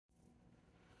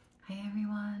Hey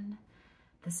everyone,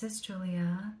 this is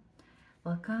Julia.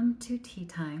 Welcome to Tea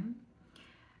Time.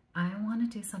 I want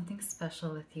to do something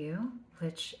special with you,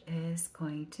 which is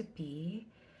going to be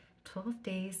 12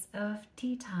 days of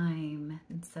tea time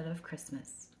instead of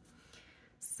Christmas.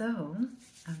 So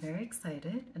I'm very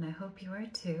excited and I hope you are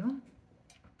too.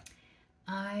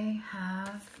 I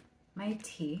have my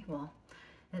tea, well,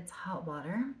 it's hot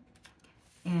water,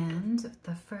 and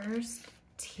the first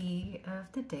tea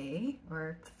of the day,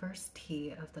 or the first tea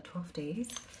of the 12 days,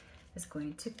 is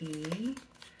going to be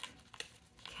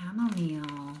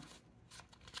chamomile.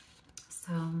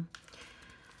 So I'm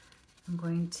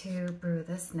going to brew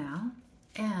this now,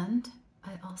 and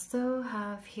I also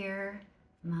have here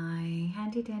my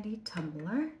handy dandy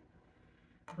tumbler,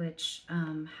 which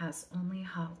has only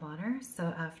hot water. So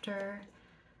after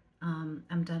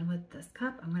I'm done with this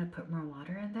cup, I'm going to put more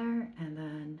water in there, and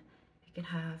then we can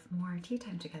have more tea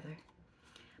time together.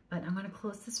 But I'm going to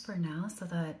close this for now so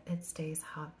that it stays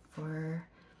hot for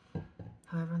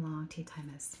however long tea time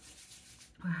is,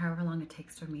 or however long it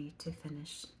takes for me to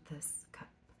finish this cup.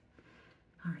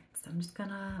 All right, so I'm just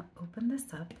gonna open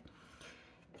this up,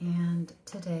 and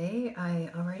today I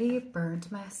already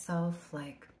burned myself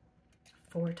like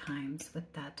 4 times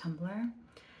with that tumbler.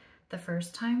 The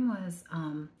first time was,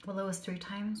 well, it was 3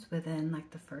 times within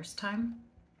like the first time.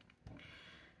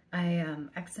 I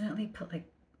accidentally put like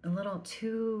a little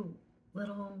too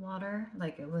little water,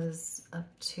 like it was up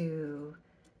to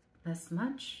this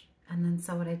much. And then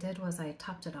so what I did was I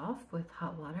topped it off with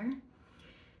hot water.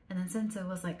 And then since it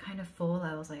was like kind of full,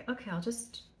 I was like, okay, I'll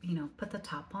just, put the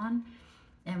top on.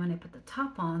 And when I put the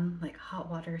top on, like hot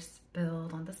water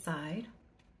spilled on the side.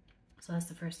 So that's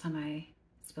the first time I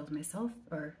spilled myself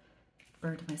or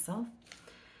burned myself.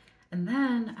 And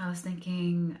then I was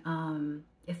thinking,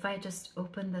 if I just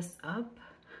open this up,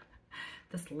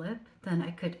 this lip,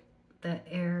 then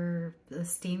the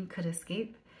steam could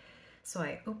escape. So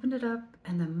I opened it up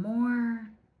and then more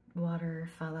water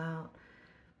fell out.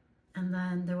 And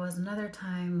then there was another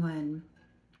time when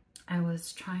I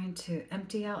was trying to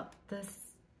empty out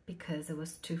this because it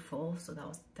was too full. So that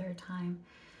was the 3rd time.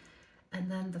 And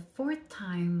then the 4th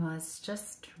time was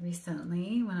just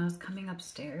recently when I was coming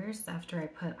upstairs after I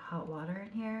put hot water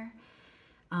in here.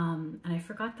 And I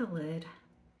forgot the lid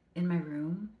in my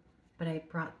room, but I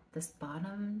brought this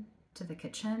bottom to the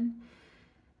kitchen.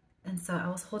 And so I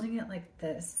was holding it like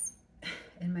this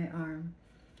in my arm,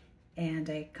 and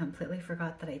I completely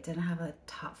forgot that I didn't have a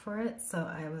top for it. So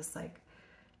I was like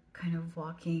kind of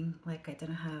walking like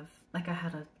I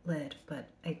had a lid, but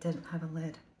I didn't have a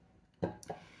lid.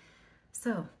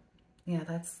 So yeah,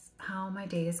 that's how my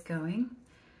day is going.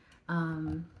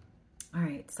 All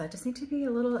right, so I just need to be a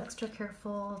little extra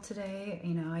careful today.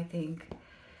 I think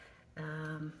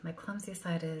my clumsy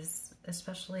side is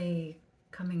especially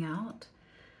coming out.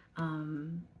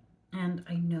 And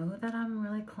I know that I'm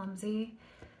really clumsy,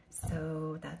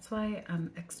 so that's why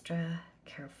I'm extra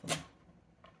careful.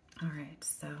 All right,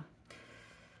 so,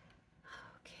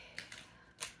 okay.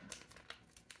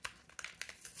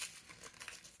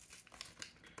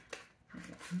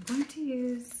 I'm going to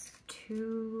use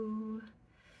 2,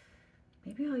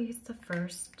 maybe I'll use the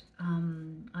first,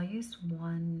 I'll use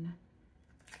 1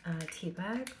 tea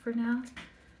bag for now.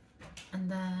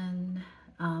 And then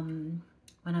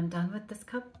when I'm done with this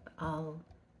cup, I'll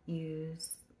use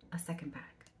a 2nd bag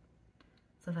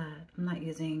so that I'm not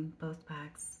using both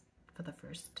bags for the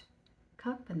first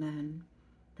cup, and then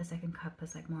the 2nd cup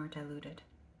is like more diluted.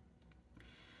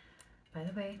 By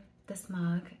the way, this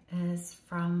mug is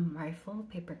from Rifle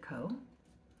Paper Co.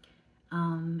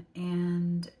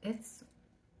 And it's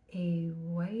a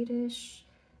whitish,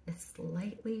 it's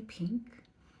lightly pink.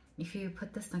 If you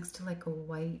put this next to like a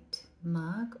white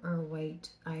mug or a white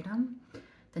item,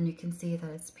 then you can see that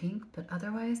it's pink, but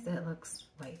otherwise it looks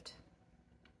white.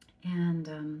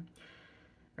 And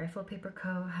Rifle Paper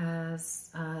Co. has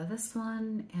this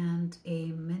one and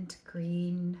a mint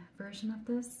green version of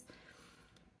this.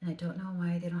 And I don't know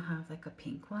why they don't have like a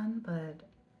pink one, but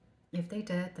if they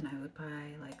did, then I would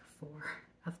buy like 4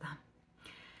 of them.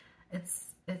 It's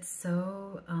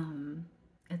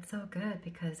so good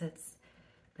because it's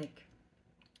like,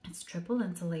 it's triple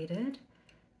insulated.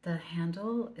 The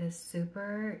handle is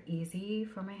super easy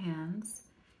for my hands.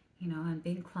 And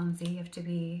being clumsy, you have to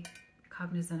be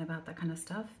cognizant about that kind of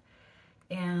stuff.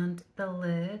 And the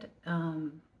lid,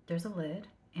 there's a lid,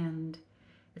 and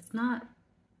it's not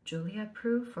Julia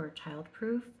proof or child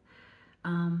proof,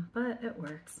 but it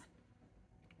works.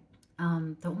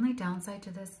 The only downside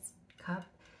to this cup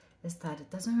is that it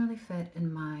doesn't really fit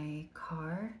in my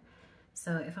car.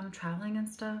 So if I'm traveling and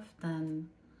stuff, then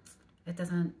it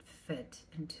doesn't fit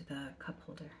into the cup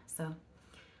holder. So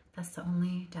that's the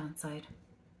only downside.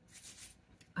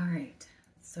 All right,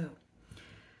 so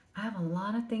I have a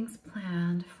lot of things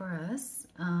planned for us.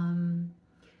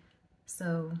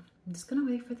 So I'm just gonna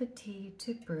wait for the tea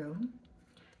to brew,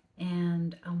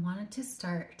 and I wanted to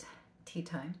start tea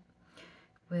time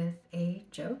with a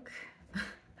joke.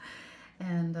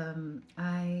 And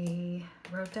I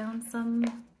wrote down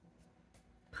some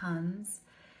puns,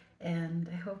 and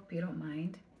I hope you don't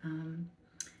mind.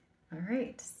 All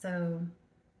right, so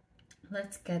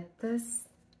let's get this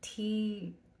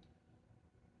tea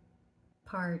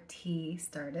party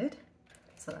started.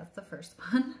 So that's the first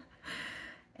one.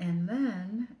 And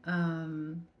then,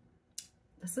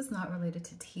 this is not related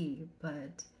to tea,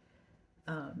 but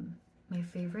my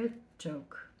favorite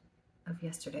joke of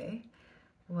yesterday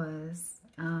was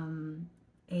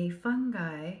a fun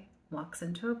guy walks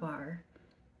into a bar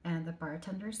and the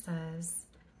bartender says,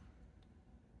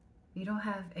 "You don't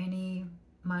have any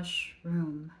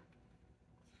mushroom."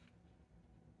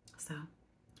 So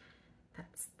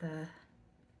that's the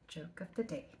joke of the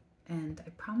day. And I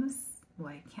promise, well,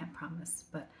 I can't promise,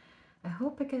 but I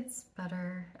hope it gets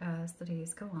better as the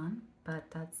days go on, but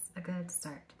that's a good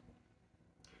start.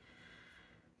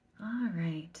 All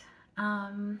right.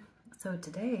 So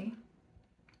today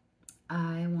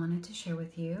I wanted to share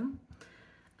with you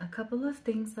a couple of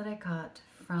things that I got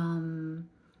from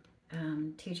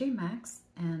TJ Maxx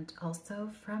and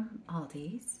also from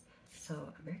Aldi's.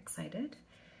 So I'm very excited.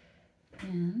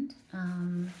 And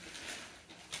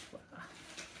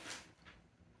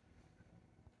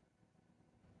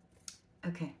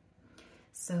okay,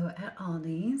 so at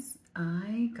Aldi's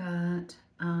I got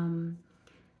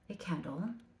a candle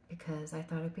because I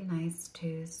thought it'd be nice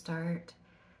to start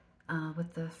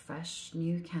with the fresh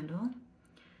new candle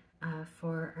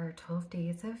for our 12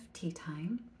 days of tea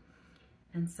time.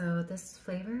 And so this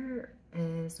flavor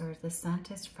is, or the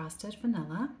scent is frosted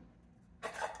vanilla.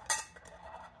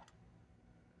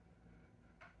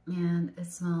 And it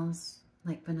smells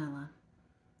like vanilla.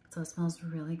 So it smells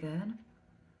really good.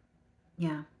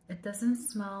 Yeah, it doesn't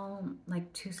smell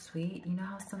like too sweet. You know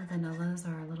how some vanillas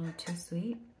are a little too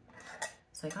sweet?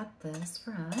 So I got this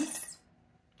for us.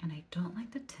 And I don't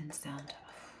like the tin sound.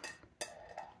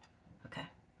 Okay,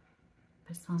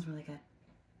 but it smells really good.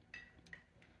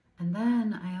 And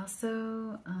then I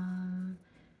also,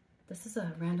 this is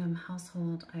a random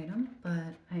household item,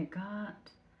 but I got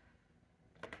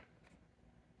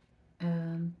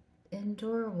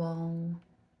indoor wall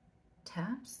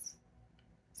taps.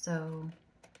 So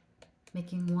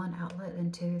making one outlet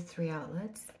into 3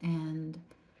 outlets, and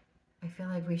I feel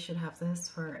like we should have this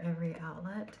for every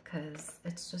outlet because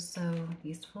it's just so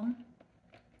useful.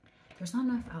 There's not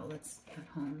enough outlets at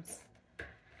homes.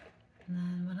 And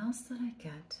then what else did I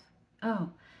get? Oh,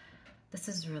 this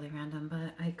is really random,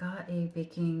 but I got a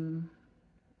baking,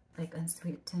 like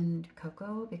unsweetened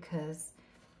cocoa because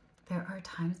there are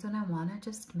times when I want to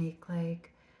just make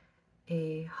like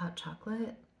a hot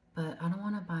chocolate, but I don't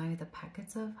want to buy the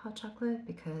packets of hot chocolate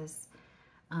because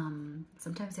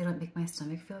sometimes they don't make my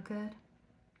stomach feel good.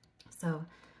 So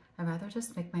I'd rather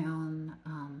just make my own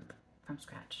from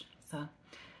scratch. So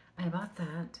I bought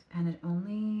that, and it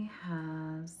only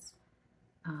has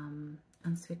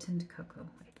unsweetened cocoa,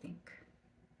 I think.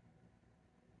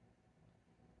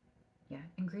 Yeah,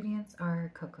 ingredients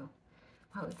are cocoa.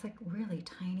 Wow, it's like really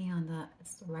tiny on the,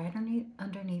 it's right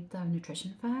underneath the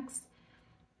nutrition facts,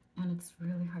 and it's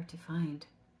really hard to find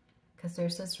because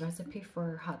there's this recipe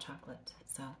for hot chocolate,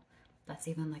 so that's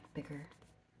even like bigger.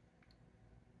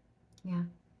 Yeah.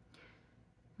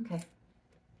 Okay.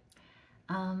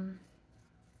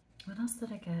 What else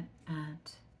did I get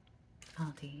at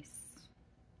Aldi's?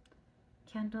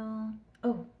 Candle.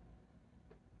 Oh,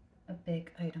 a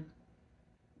big item.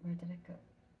 Where did it go?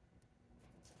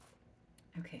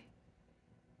 Okay.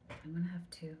 I'm gonna have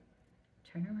to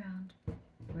turn around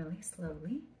really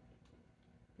slowly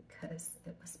because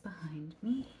it was behind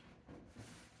me.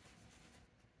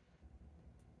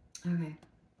 Okay.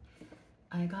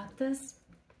 I got this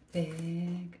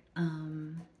big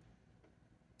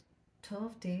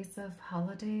 12 days of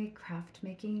holiday craft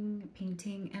making,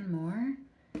 painting, and more.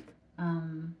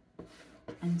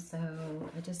 And so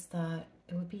I just thought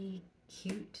it would be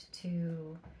cute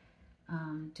to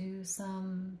do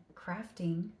some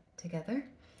crafting together,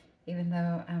 even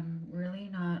though I'm really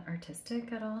not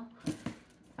artistic at all.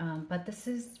 But this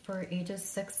is for ages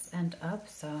 6 and up,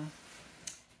 so,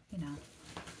 you know,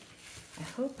 I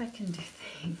hope I can do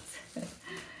things.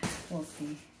 We'll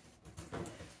see.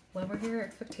 Lower your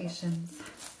expectations.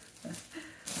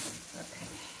 Okay.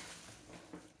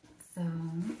 So,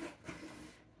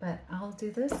 but I'll do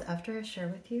this after I share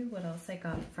with you what else I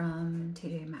got from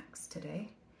TJ Maxx today.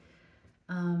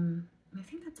 I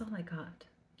think that's all I got.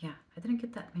 Yeah, I didn't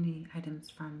get that many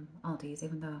items from Aldi's,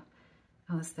 even though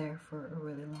I was there for a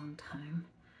really long time.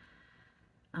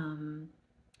 And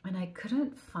I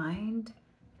couldn't find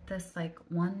this like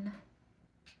one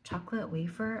chocolate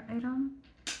wafer item,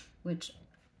 which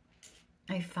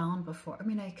I found before. I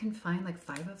mean, I can find like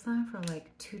 5 of them for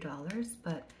like $2,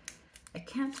 but I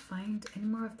can't find any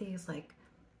more of these like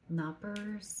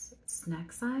Knoppers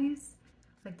snack size.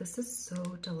 Like, this is so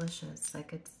delicious.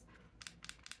 Like, it's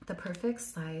the perfect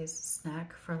size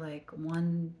snack for like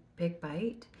one big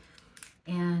bite.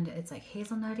 And it's like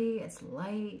hazelnutty, it's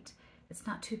light, it's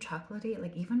not too chocolatey.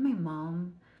 Like, even my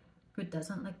mom, who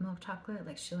doesn't like milk chocolate,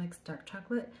 like she likes dark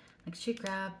chocolate, like she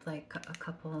grabbed like a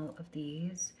couple of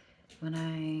these when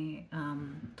I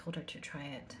told her to try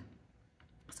it.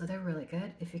 So they're really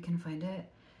good if you can find it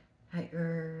at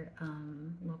your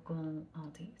local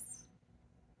Aldi's.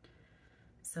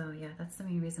 So yeah, that's the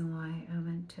main reason why I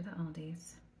went to the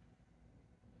Aldi's.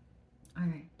 All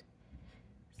right,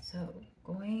 so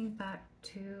going back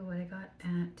to what I got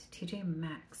at TJ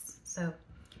Maxx. So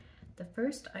the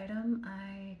first item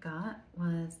I got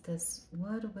was this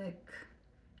Woodwick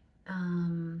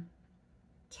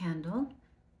candle.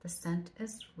 The scent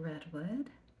is redwood,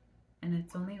 and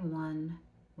it's only 1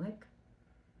 wick.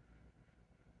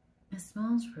 It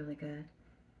smells really good.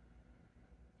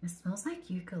 It smells like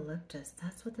eucalyptus.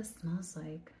 That's what this smells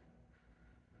like.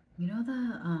 You know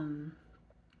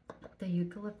the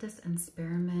eucalyptus and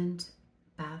spearmint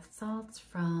bath salts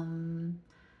from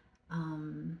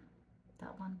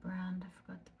that one brand. I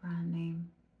forgot the brand name.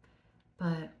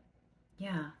 But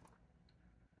yeah,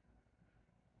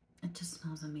 it just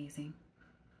smells amazing.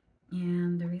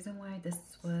 And the reason why this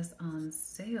was on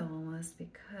sale was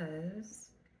because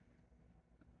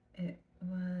it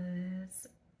was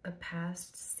a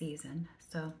past season.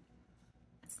 So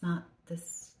it's not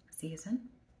this season.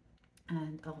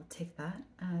 And I'll take that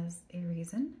as a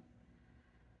reason.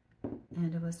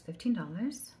 And it was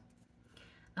 $15.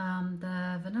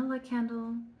 The vanilla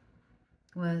candle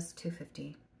was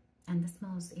 $2.50. And this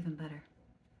smells even better.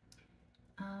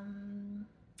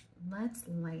 Let's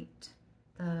light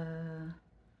the,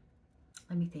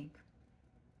 let me think.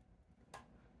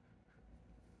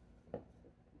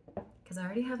 Because I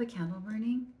already have a candle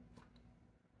burning.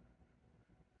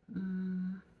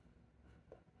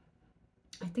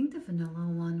 I think the vanilla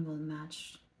one will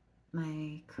match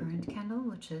my current candle,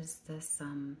 which is this,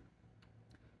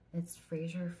 it's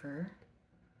Fraser Fir.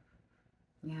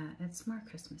 Yeah, it's more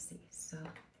Christmassy. So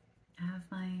I have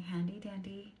my handy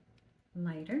dandy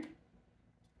lighter.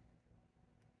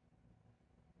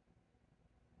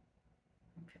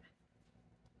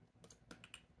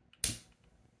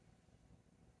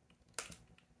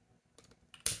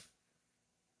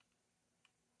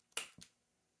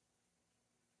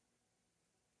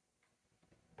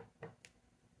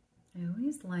 I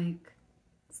always like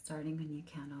starting a new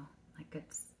candle. Like,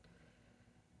 it's,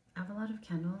 I have a lot of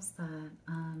candles that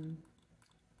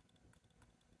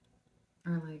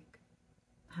are like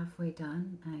halfway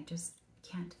done and I just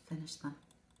can't finish them.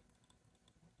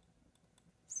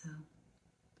 So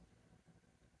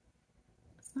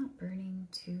it's not burning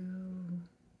too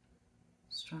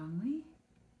strongly.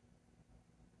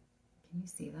 Can you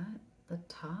see that? The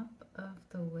top of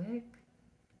the wick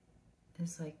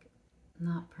is like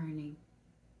not burning.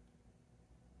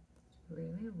 It's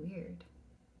really weird.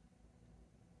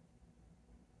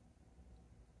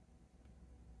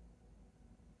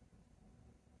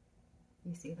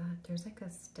 You see that? There's like a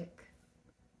stick.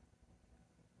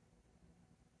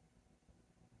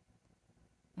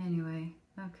 Anyway,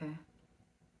 okay.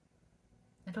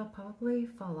 It'll probably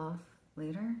fall off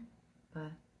later,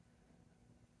 but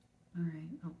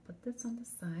alright, I'll put this on the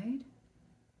side.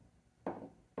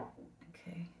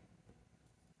 Okay.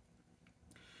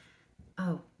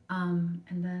 Oh,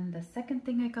 and then the second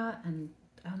thing I got, and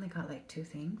I only got like 2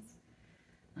 things.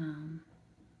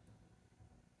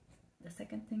 The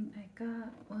second thing I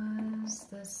got was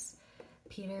this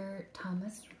Peter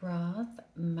Thomas Roth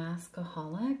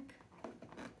Maskaholic.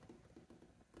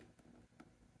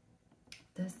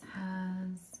 This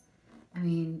has, I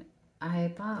mean,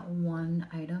 I bought 1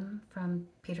 item from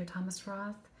Peter Thomas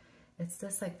Roth. It's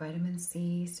this like vitamin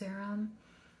C serum,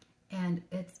 and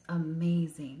it's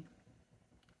amazing.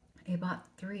 I bought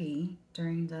 3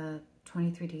 during the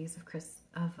 23 days of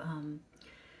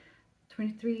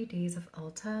 23 days of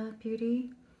Ulta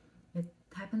Beauty. It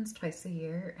happens twice a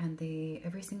year, and they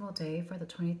every single day for the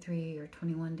 23 or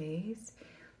 21 days,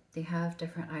 they have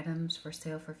different items for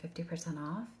sale for 50%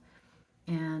 off.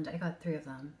 And I got 3 of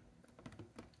them.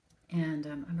 And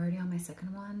I'm already on my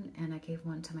second one, and I gave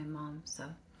one to my mom, so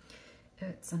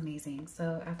it's amazing.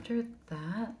 So after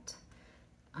that,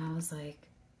 I was like,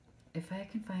 if I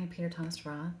can find Peter Thomas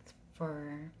Roth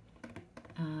for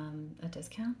a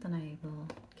discount, then I will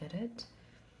get it.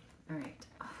 All right.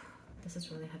 Oh, this is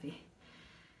really heavy.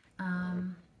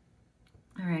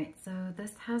 All right, so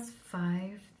this has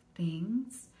 5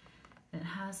 things. It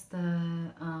has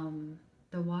the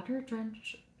water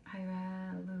drench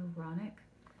hyaluronic.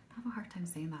 I have a hard time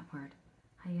saying that word.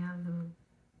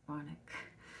 Hyaluronic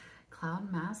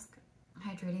cloud mask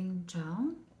hydrating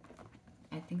gel.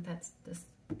 I think that's this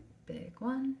big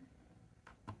one.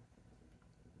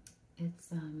 It's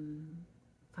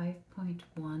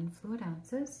 5.1 fluid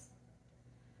ounces.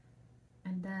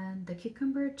 And then the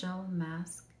cucumber gel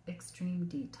mask extreme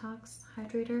detox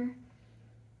hydrator.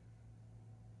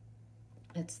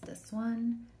 It's this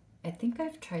one. I think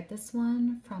I've tried this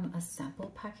one from a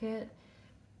sample packet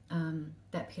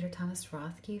that Peter Thomas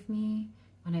Roth gave me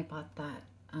when I bought that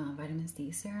vitamin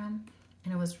C serum,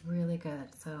 and it was really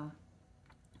good. So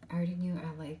I already knew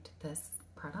I liked this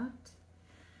product.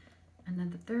 And then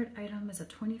the third item is a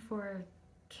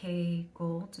 24K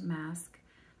gold mask,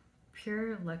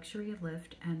 pure luxury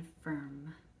lift and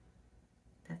firm.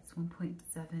 That's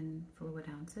 1.7 fluid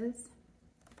ounces.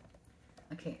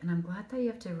 Okay, and I'm glad that you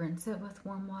have to rinse it with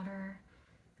warm water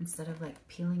instead of like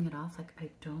peeling it off. Like, I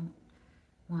don't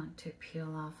want to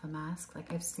peel off a mask.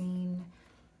 Like, I've seen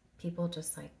people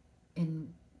just like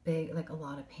in big, like a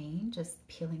lot of pain, just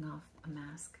peeling off a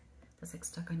mask that's like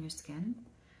stuck on your skin.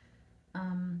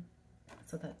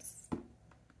 So that's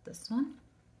this one.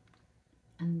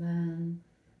 And then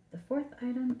the fourth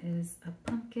item is a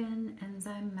pumpkin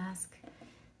enzyme mask,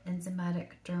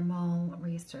 enzymatic dermal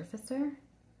resurfacer.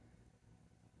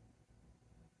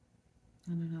 I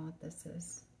don't know what this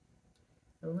is.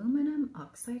 Aluminum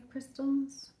oxide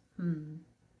crystals?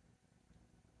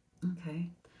 Okay.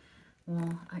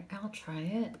 Well, I'll try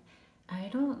it. I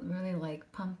don't really like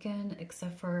pumpkin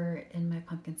except for in my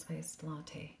pumpkin spiced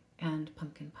latte and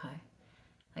pumpkin pie.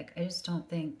 Like, I just don't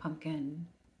think pumpkin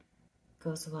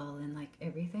goes well in like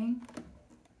everything.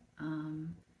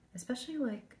 Especially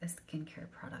like a skincare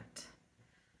product.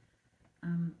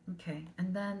 Okay,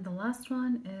 and then the last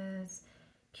one is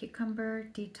Cucumber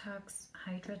Detox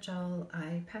Hydrogel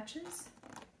Eye Patches.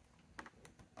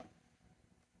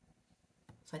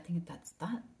 So I think that's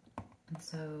that. And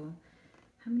so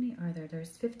how many are there?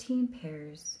 There's 15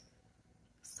 pairs.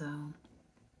 So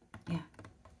yeah.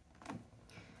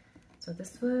 So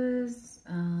this was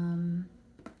 $99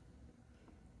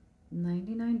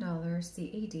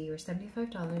 CAD or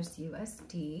 $75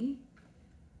 USD,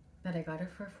 but I got it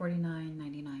for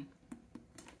 $49.99.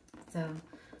 So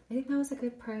I think that was a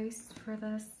good price for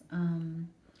this.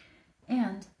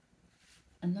 And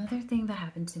another thing that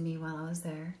happened to me while I was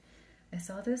there, I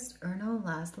saw this Erno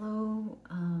Laszlo,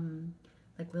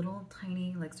 like little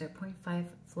tiny, like 0.5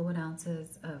 fluid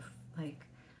ounces of like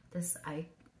this eye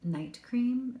night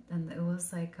cream, and it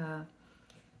was like a,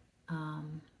 I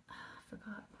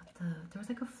forgot what there was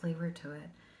like a flavor to it,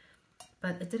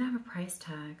 but it didn't have a price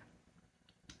tag.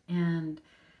 And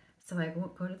so I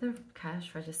go to the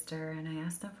cash register and I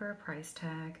asked them for a price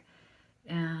tag,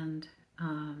 and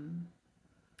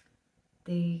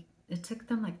it took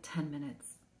them like 10 minutes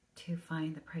to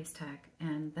find the price tag,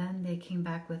 and then they came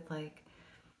back with like,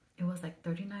 it was like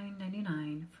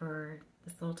 $39.99 for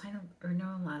this little tiny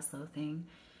Erno Laszlo thing,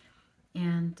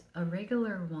 and a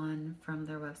regular one from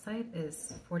their website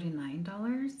is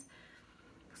 $49.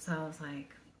 So I was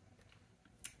like,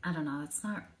 I don't know, it's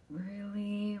not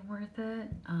really worth it.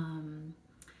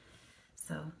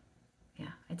 So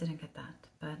yeah, I didn't get that,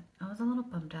 but I was a little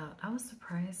bummed out. I was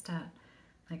surprised at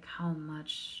like how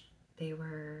much they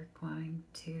were going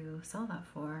to sell that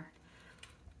for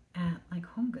at like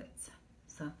Home Goods.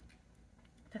 So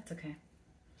that's okay.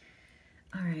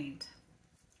 All right,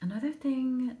 another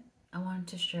thing I wanted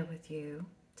to share with you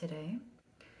today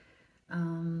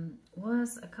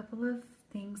was a couple of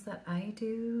things that I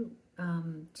do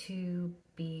to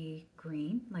be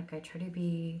green. Like, I try to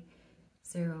be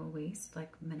zero waste,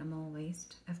 like minimal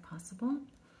waste if possible.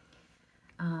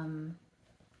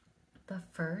 The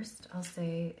first I'll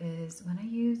say is when I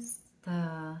use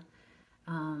the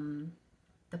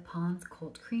Pond's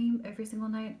cold cream every single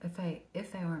night,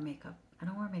 if I wear makeup. I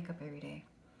don't wear makeup every day.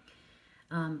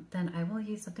 Then I will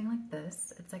use something like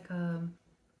this. It's like a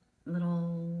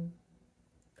little,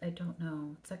 I don't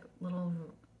know, it's like a little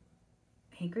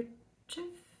handkerchief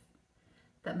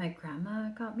that my grandma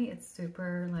got me. It's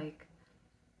super like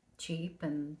cheap,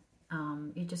 and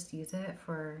you just use it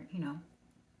for, you know,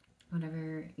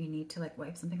 whenever you need to like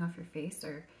wipe something off your face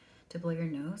or to blow your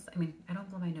nose. I mean, I don't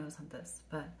blow my nose on this,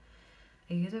 but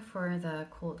I use it for the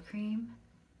cold cream,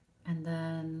 and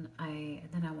then I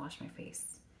wash my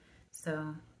face.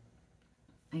 So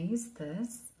I use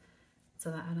this so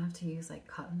that I don't have to use like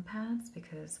cotton pads,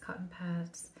 because cotton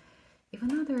pads, even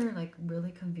though they're like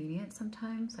really convenient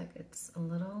sometimes, like it's a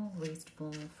little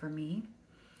wasteful for me.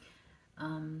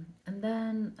 And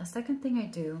then a second thing I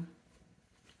do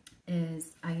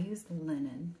is I use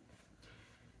linen,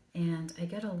 and I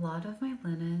get a lot of my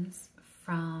linens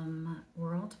from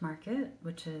World Market,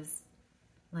 which is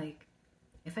like,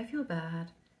 if I feel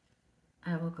bad,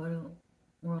 I will go to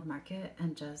World Market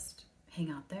and just hang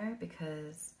out there,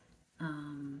 because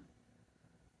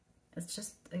it's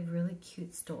just a really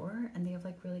cute store, and they have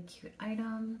like really cute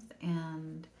items,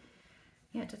 and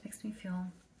yeah, it just makes me feel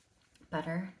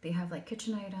better. They have like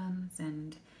kitchen items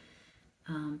and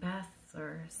bath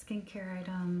or skincare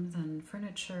items and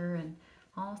furniture and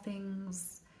all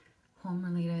things home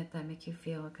related that make you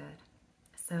feel good.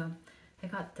 So I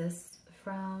got this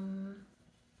from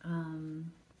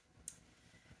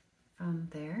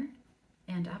there,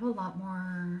 and I have a lot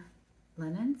more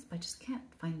linens, but I just can't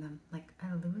find them. Like,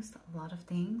 I lose a lot of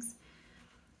things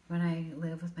when I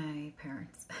live with my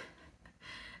parents.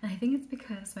 And I think it's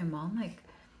because my mom like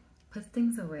puts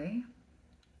things away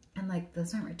and like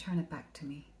doesn't return it back to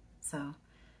me. So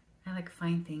I like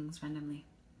find things randomly.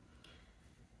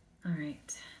 All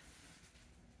right,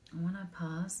 I want to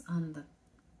pause on the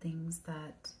things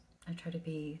that I try to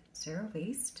be zero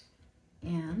waste,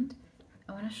 and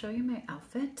I want to show you my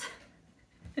outfit.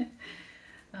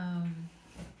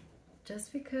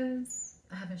 Just because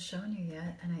I haven't shown you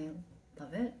yet and I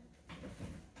love it.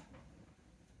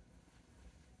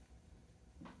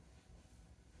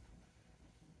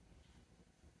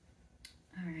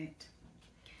 All right,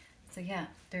 so yeah,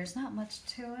 there's not much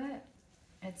to it.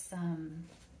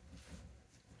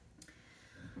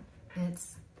 It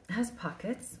has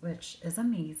pockets, which is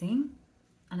amazing,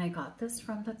 and I got this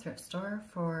from the thrift store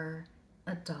for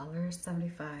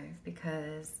 $1.75,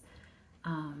 because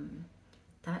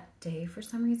that day, for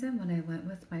some reason, when I went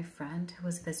with my friend who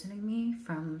was visiting me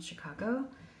from Chicago,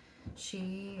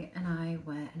 she and I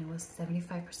went, and it was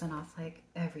 75% off like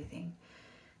everything.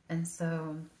 And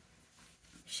so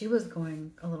she was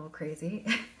going a little crazy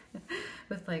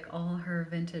with like all her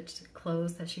vintage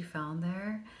clothes that she found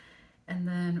there. And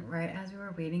then right as we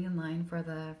were waiting in line for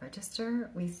the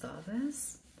register, we saw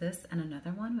this and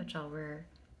another one, which I'll wear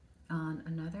on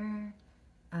another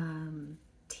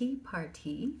tea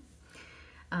party.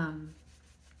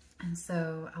 And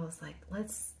so I was like,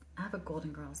 let's have a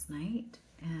Golden Girls night.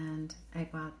 And I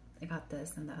got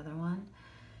this and the other one.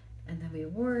 And then we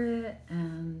wore it.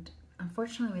 And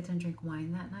unfortunately, we didn't drink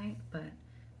wine that night. But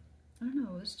I don't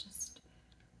know, it was just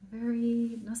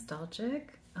very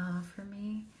nostalgic for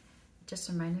me. It just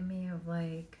reminded me of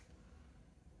like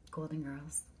Golden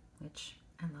Girls, which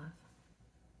I love.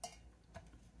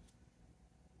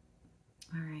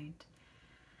 All right.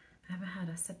 I haven't had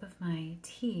a sip of my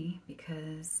tea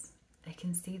because I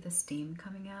can see the steam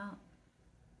coming out.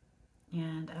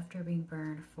 And after being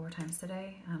burned 4 times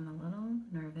today, I'm a little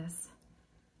nervous.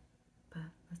 But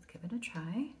let's give it a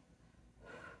try.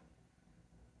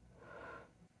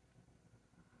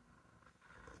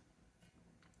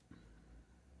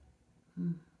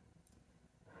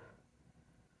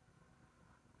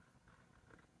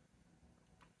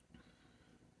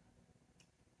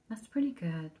 That's pretty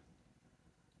good.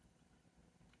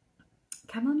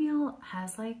 Chamomile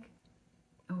has like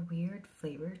a weird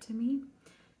flavor to me.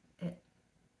 It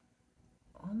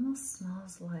almost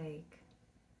smells like,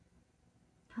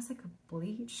 has like a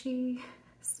bleachy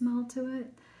smell to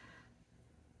it.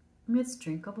 I mean, it's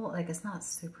drinkable, like it's not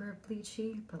super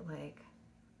bleachy, but like,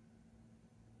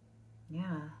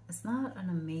 yeah, it's not an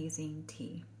amazing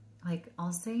tea. Like,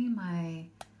 I'll say my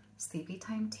Sleepy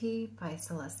Time tea by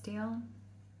Celestial,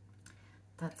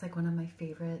 that's like one of my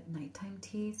favorite nighttime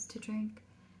teas to drink.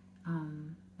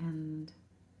 And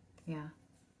yeah,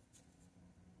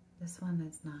 this one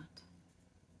is not.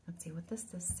 Let's see, what does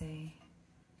this say?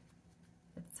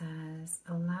 It says,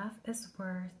 a laugh is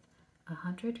worth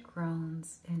 100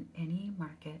 groans in any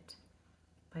market,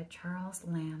 by Charles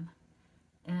Lamb.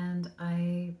 And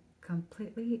I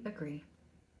completely agree.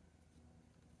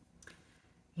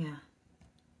 Yeah.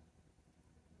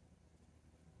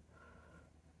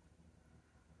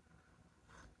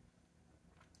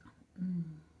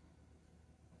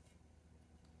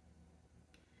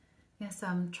 Yes,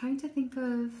 I'm trying to think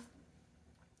of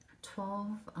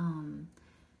 12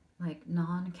 like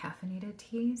non-caffeinated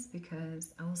teas,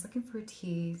 because I was looking for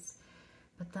teas,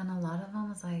 But then a lot of them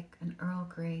was like an Earl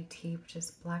Grey tea, which is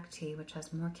black tea, which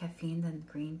has more caffeine than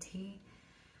green tea.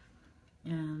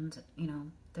 And, you know,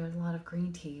 there's a lot of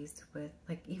green teas with,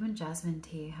 like, even jasmine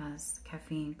tea has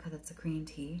caffeine because it's a green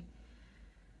tea.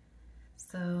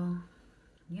 So,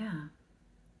 yeah,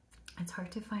 it's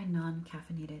hard to find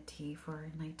non-caffeinated tea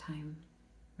for nighttime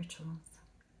rituals.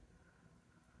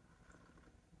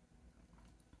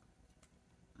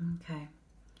 Okay.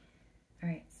 All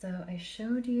right, so I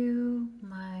showed you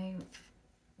my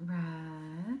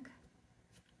rag.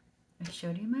 I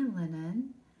showed you my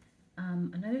linen.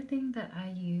 Another thing that I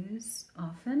use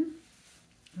often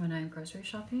when I'm grocery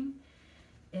shopping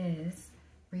is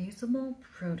reusable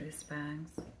produce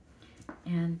bags.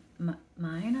 And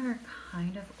mine are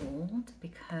kind of old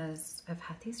because I've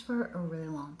had these for a really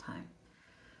long time.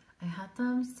 I had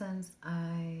them since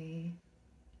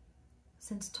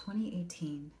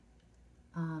 2018,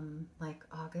 like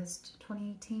August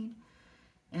 2018,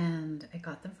 and I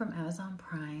got them from Amazon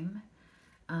Prime.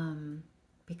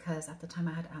 Because at the time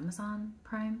I had Amazon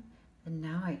Prime and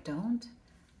now I don't,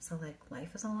 so like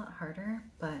life is a lot harder.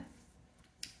 But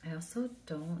I also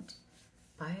don't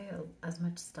buy as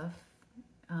much stuff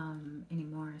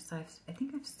anymore, so I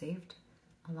think I've saved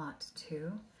a lot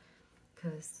too,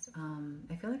 because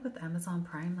I feel like with Amazon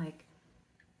Prime, like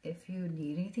if you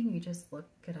need anything you just look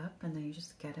it up and then you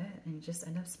just get it, and you just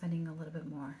end up spending a little bit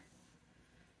more.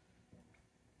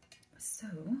 So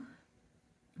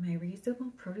my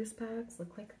reusable produce bags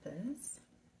look like this.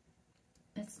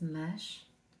 It's mesh,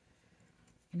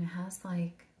 and it has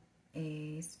like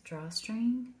a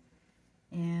drawstring,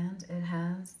 and it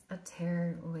has a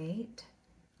tear weight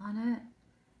on it.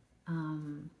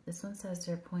 This one says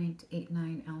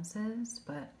 0.89 ounces,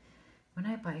 but when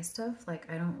I buy stuff, like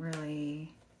I don't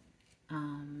really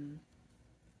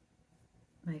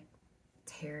like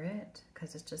tear it,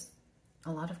 because it's just,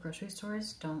 a lot of grocery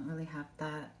stores don't really have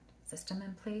that system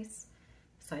in place.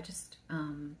 So I just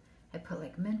I put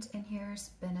like mint in here,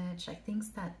 spinach, like things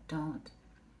that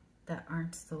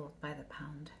aren't sold by the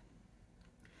pound.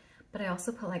 But I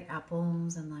also put like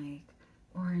apples and like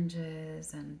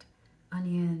oranges and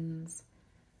onions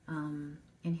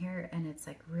in here, and it's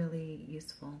like really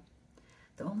useful.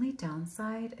 The only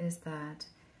downside is that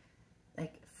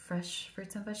like fresh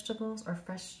fruits and vegetables, or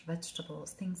fresh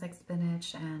vegetables, things like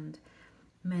spinach and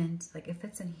mint, like if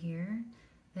it's in here,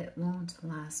 it won't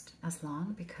last as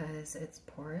long because it's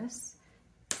porous.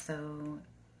 So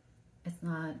it's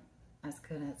not as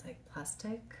good as like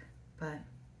plastic, but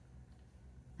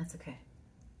that's okay.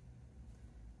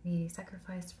 We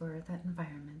sacrifice for that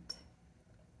environment.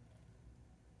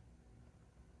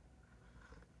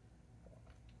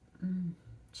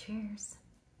 Cheers.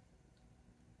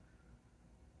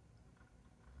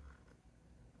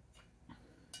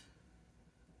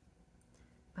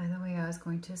 By the way, I was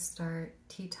going to start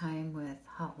tea time with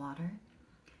hot water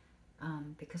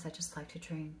because I just like to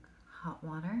drink hot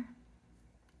water,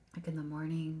 like in the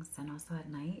mornings and also at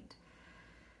night.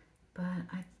 But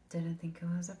I didn't think it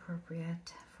was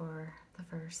appropriate for the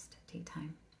first tea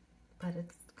time. But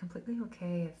it's completely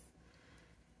okay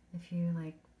if you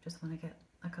like just want to get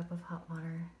a cup of hot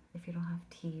water if you don't have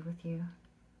tea with you.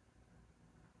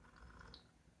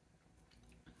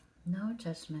 No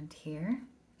judgment here.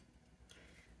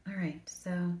 All right,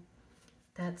 so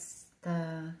that's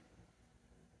the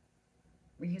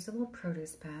reusable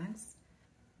produce bags.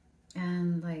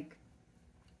 And like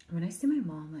when I see my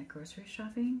mom like grocery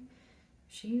shopping,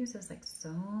 she uses like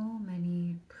so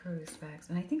many produce bags,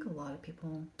 and I think a lot of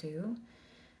people do.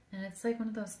 And it's like one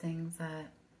of those things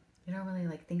that you don't really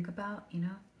like think about, you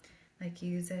know, like you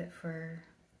use it for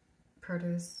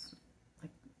produce,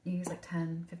 like you use like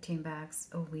 10-15 bags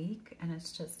a week, and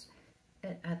it's just,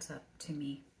 it adds up to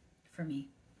me, for me.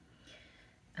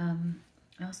 I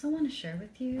also want to share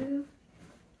with you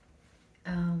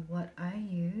what I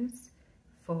use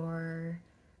for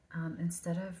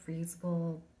instead of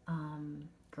reusable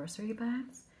grocery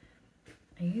bags.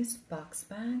 I use box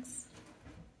bags.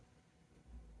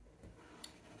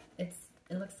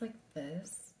 It looks like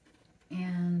this,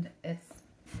 and it's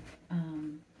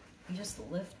you just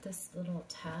lift this little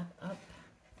tab up,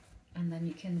 and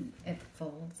then it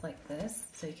folds like this,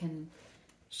 so you can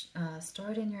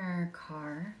store it in your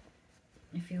car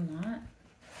if you want,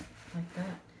 like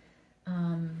that.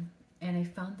 And I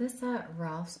found this at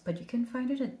Ralph's, but you can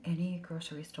find it in any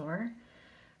grocery store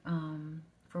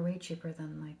for way cheaper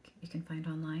than like you can find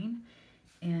online.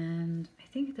 And I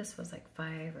think this was like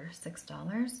 $5 or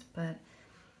 $6, but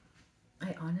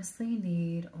I honestly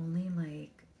need only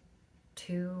like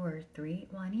 2 or 3.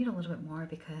 Well, I need a little bit more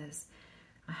because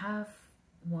I have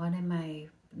one in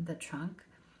the trunk,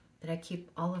 that I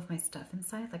keep all of my stuff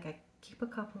inside. Like I keep a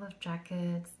couple of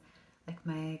jackets, like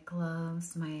my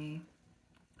gloves, my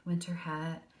winter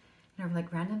hat, you know,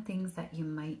 like random things that you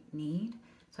might need.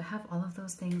 So I have all of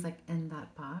those things like in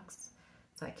that box.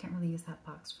 So I can't really use that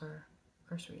box for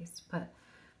groceries, but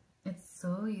it's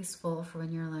so useful for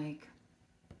when you're like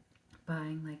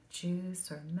buying like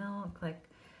juice or milk. Like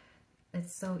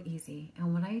it's so easy.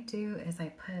 And what I do is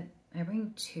I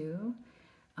bring two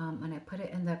and I put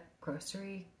it in the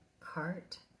grocery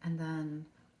cart, and then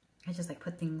I just like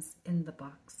put things in the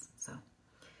box. So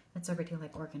it's already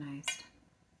like organized.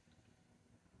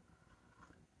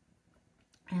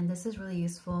 And this is really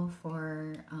useful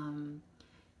for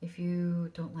if you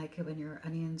don't like it when your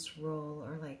onions roll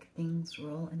or like things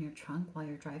roll in your trunk while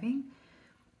you're driving.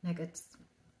 Like it's,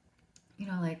 you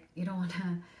know, like you don't want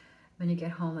to, when you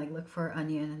get home, like look for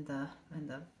onion in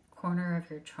the corner of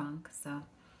your trunk. So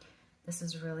this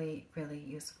is really, really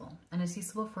useful. And it's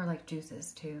useful for like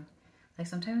juices too. Like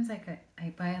sometimes like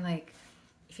I buy like,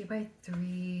 if you buy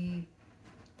 3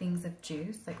 things of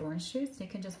juice, like orange juice, you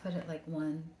can just put it like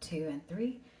 1, 2, and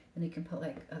 3, and you can put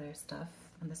like other stuff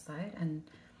on the side. And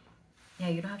yeah,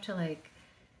 you don't have to like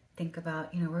think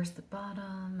about, you know, where's the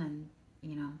bottom and,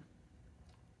 you know,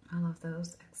 all of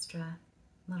those extra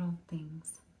little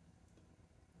things.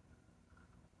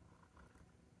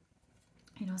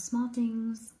 You know, small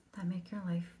things that make your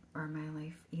life or my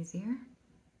life easier.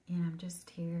 And I'm just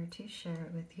here to share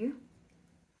it with you.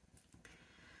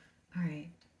 All right.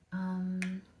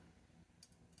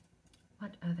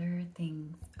 What other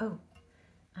things? Oh,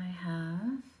 I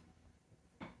have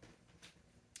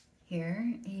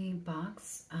here a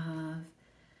box of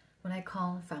what I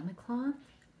call family cloth,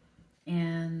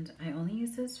 and I only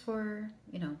use this for,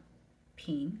 you know,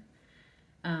 peeing.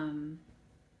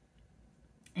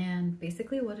 And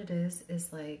basically what it is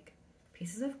like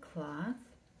pieces of cloth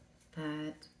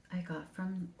that I got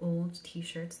from old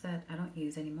t-shirts that I don't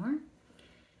use anymore.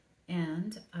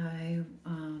 And I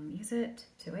use it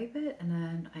to wipe it, and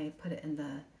then I put it in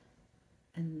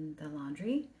the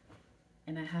laundry.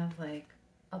 And I have like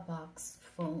a box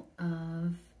full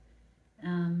of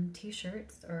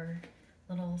t-shirts or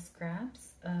little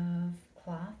scraps of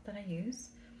cloth that I use,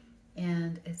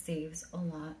 and it saves a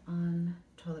lot on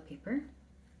toilet paper.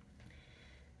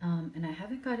 And I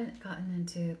haven't gotten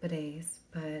into bidets,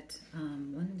 but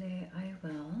one day I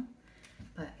will.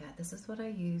 But yeah, this is what I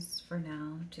use for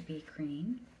now to be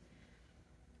clean.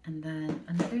 And then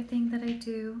another thing that I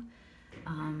do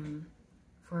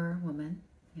for a woman,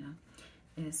 you know,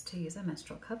 is to use a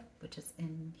menstrual cup, which is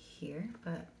in here.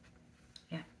 But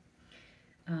yeah,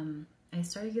 I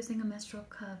started using a menstrual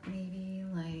cup maybe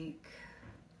like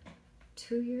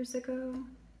 2 years ago.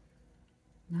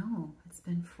 No, it's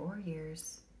been 4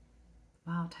 years.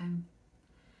 Wow, time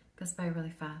goes by really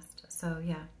fast. So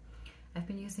yeah, I've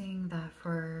been using that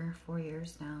for 4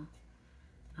 years now.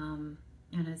 And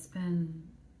it's been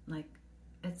like,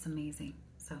 it's amazing.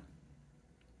 So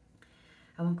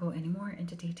I won't go any more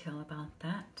into detail about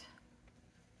that.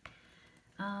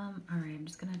 All right, I'm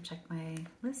just gonna check my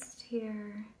list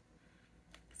here.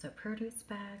 So produce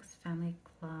bags, family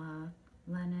cloth,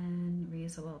 linen,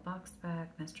 reusable box bag,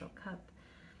 menstrual cup,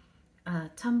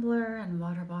 tumbler, and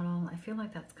water bottle. I feel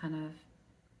like that's kind of,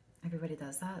 everybody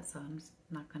does that, so I'm just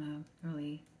not gonna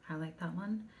really highlight that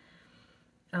one.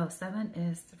 Oh, 7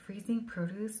 is freezing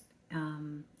produce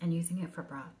and using it for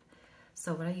broth.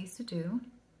 So what I used to do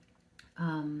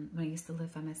when I used to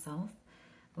live by myself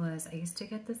was I used to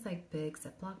get this like big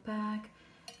Ziploc bag,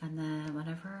 and then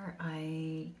whenever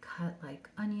I cut like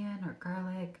onion or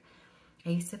garlic, I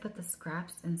used to put the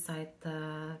scraps inside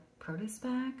the produce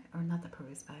bag, or not the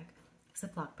produce bag,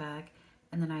 Ziploc bag,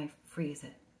 and then I freeze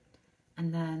it.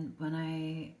 And then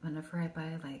whenever I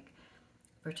buy like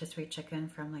rotisserie chicken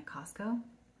from like Costco,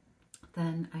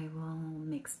 then I will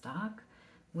make stock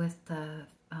with the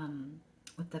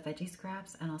veggie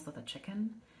scraps and also the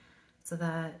chicken, so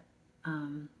that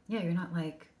yeah, you're not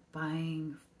like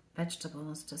buying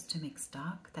vegetables just to make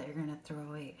stock that you're gonna throw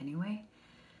away anyway.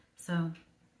 So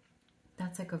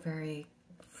that's like a very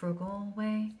frugal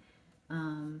way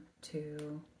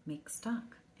to make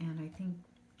stock, and I think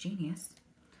genius.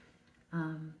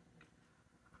 I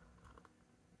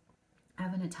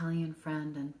have an Italian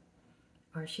friend, and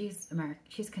or she's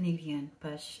Canadian,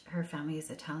 but her family is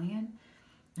Italian.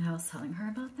 And I was telling her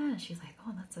about that, and she's like,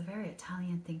 "Oh, that's a very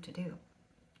Italian thing to do."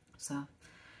 So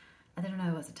I didn't know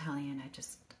it was Italian.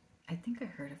 I think I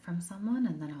heard it from someone,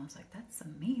 and then I was like, "That's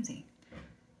amazing.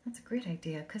 That's a great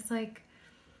idea." Cause like,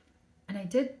 and I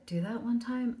did do that one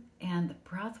time, and the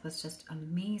broth was just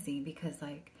amazing because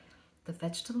like the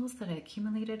vegetables that I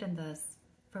accumulated in the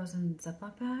frozen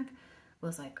Ziploc bag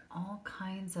was like all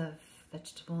kinds of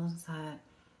vegetables that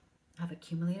have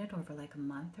accumulated over like a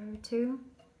month or two.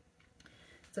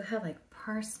 So it had like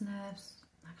parsnips.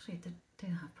 Actually, it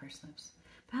didn't have parsnips.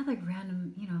 But it had like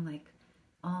random, you know, like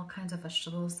all kinds of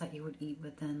vegetables that you would eat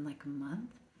within like a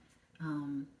month.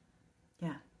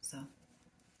 Yeah, so.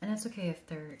 And it's okay if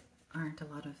there aren't a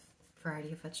lot of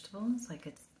variety of vegetables. Like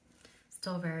it's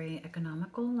still very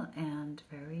economical and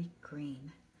very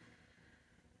green.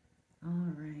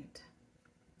 All right.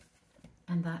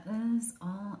 And that is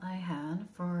all I had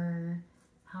for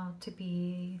how to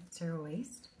be zero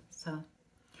waste. So,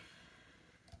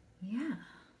 yeah.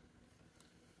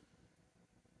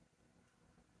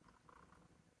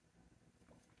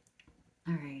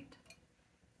 All right.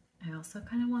 I also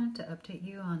kind of wanted to update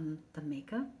you on the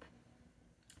makeup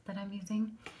that I'm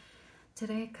using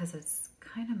today because it's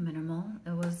kind of minimal.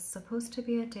 It was supposed to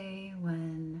be a day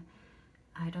when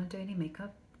I don't do any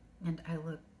makeup and I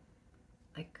look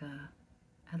like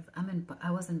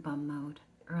I was in bum mode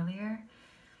earlier,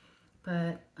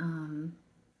 but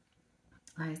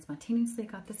I spontaneously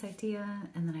got this idea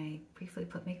and then I briefly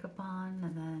put makeup on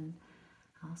and then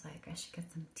I was like, I should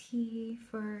get some tea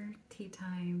for tea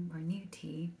time or new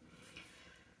tea.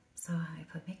 So I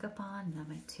put makeup on and I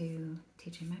went to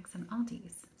TJ Maxx and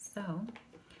Aldi's. So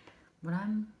what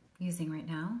I'm using right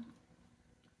now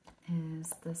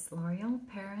is this L'Oreal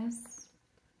Paris.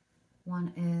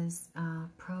 One is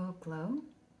Pro Glow,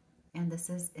 and this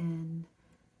is in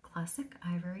Classic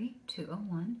Ivory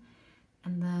 201.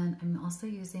 And then I'm also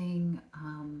using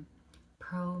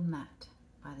Pro Matte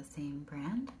by the same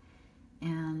brand.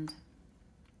 And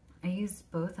I use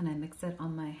both and I mix it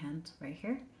on my hand right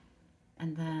here.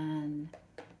 And then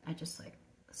I just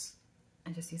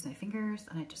use my fingers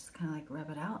and I just kind of like rub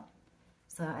it out.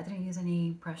 So I didn't use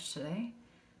any brush today.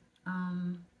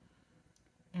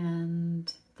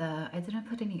 And I didn't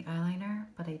put any eyeliner,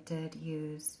 but I did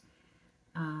use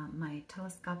my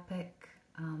telescopic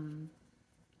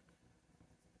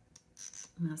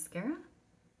mascara,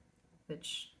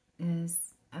 which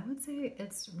is, I would say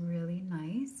it's really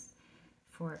nice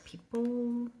for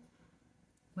people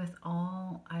with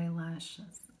all eyelash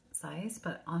size,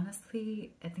 but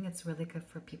honestly, I think it's really good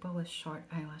for people with short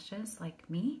eyelashes like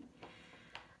me.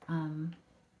 And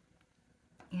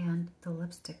the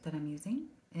lipstick that I'm using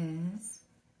is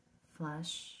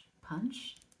Flush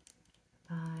Punch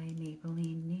by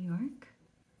Maybelline New York.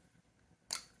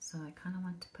 So I kind of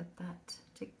want to put that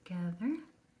together.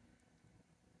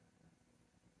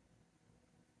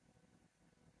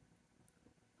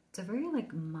 It's a very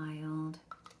like mild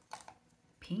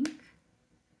pink,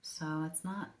 so it's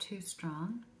not too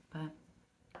strong, but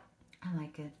I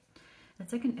like it.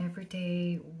 It's like an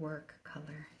everyday work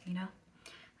color, you know?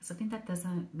 Something that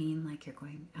doesn't mean like you're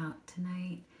going out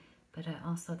tonight, but it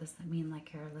also doesn't mean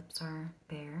like your lips are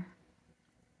bare.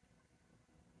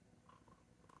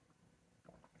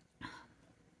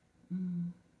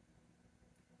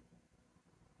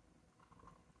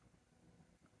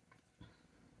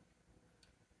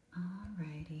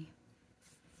 Alrighty.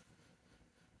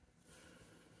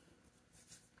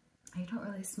 I don't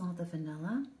really smell the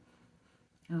vanilla.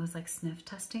 I was like sniff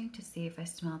testing to see if I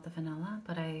smelled the vanilla,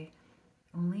 but I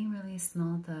only really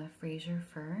smelled the Fraser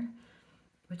Fir,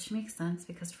 which makes sense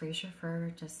because Fraser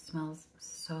Fir just smells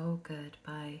so good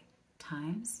by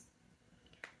times.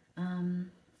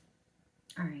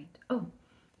 Alright. Oh,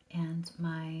 and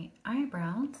my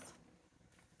eyebrows,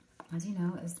 as you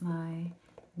know, is my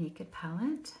Naked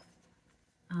palette.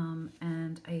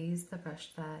 And I use the brush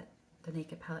that the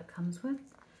Naked palette comes with.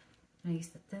 I use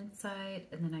the thin side,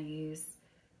 and then I use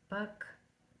Buck,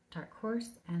 Dark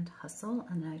Horse, and Hustle,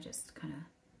 and then I just kind of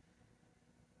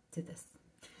do this.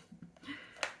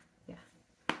 Yeah,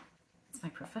 it's my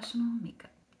professional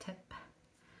makeup tip.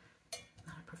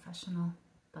 Not a professional,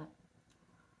 but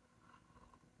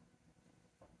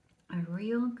a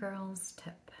real girl's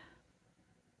tip.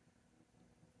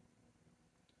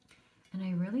 And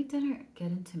I really didn't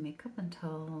get into makeup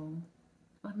until,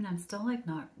 I mean, I'm still like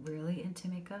not really into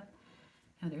makeup.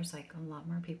 You know, there's like a lot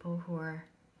more people who are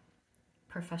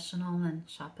professional and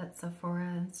shop at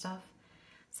Sephora and stuff.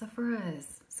 Sephora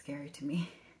is scary to me.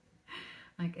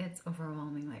 Like, it's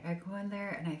overwhelming. Like, I go in there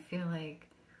and I feel like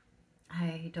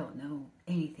I don't know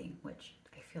anything, which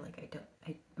I feel like I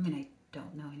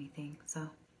don't know anything, so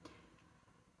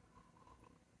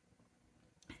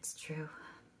it's true.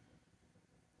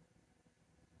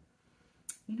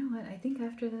 You know what? I think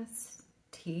after this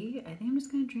tea, I think I'm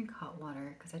just gonna drink hot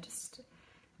water because I'm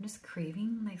just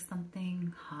craving like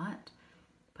something hot,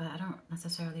 but I don't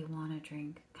necessarily want to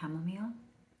drink chamomile,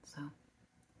 so.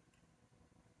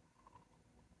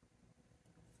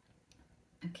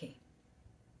 Okay,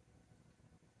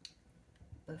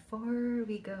 before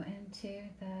we go into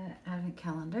the advent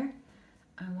calendar,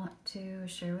 I want to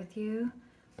share with you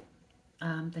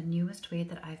the newest way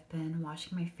that I've been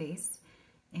washing my face.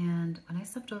 And when I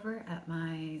slept over at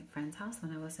my friend's house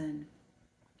when I was in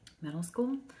middle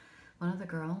school, one of the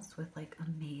girls with like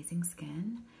amazing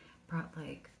skin brought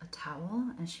like a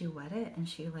towel and she wet it and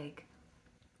she like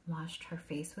washed her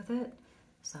face with it.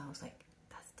 So I was like,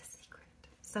 that's the secret.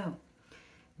 So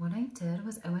what I did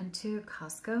was I went to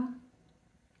Costco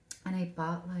and I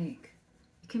bought like,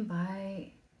 you can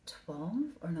buy 12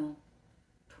 or no,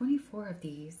 24 of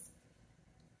these.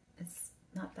 It's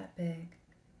not that big.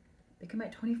 You can buy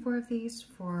 24 of these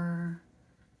for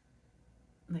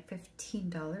like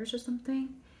 $15 or something.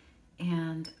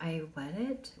 And I wet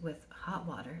it with hot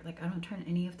water. Like I don't turn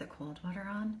any of the cold water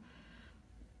on,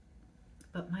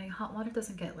 but my hot water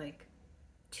doesn't get like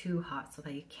too hot so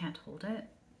that you can't hold it.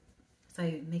 So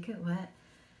I make it wet,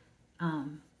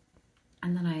 and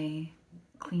then I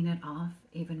clean it off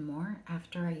even more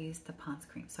after I use the Pond's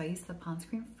cream. So I use the Pond's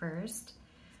cream first,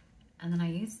 and then I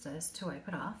use this to wipe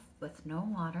it off with no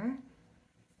water.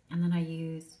 And then I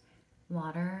use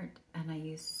water and I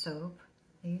use soap.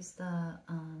 I use the,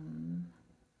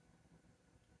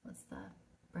 what's that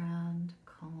brand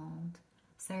called?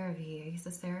 CeraVe. I use the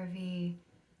CeraVe,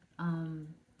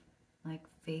 like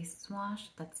face wash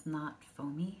that's not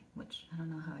foamy, which I don't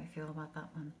know how I feel about that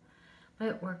one, but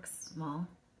it works well.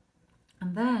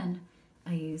 And then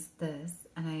I use this,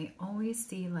 and I always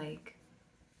see like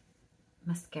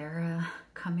mascara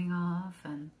coming off,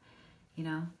 and you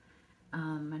know,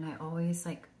 and I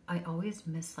always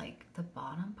miss like the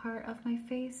bottom part of my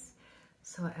face,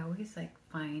 so I always like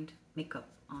find makeup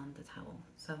on the towel.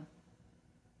 So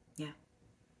yeah,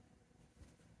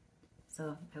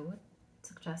 so I would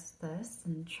suggest this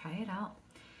and try it out.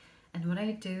 And what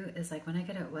I do is like when I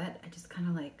get it wet, I just kind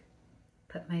of like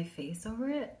put my face over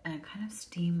it and kind of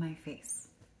steam my face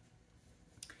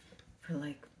for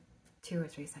like 2 or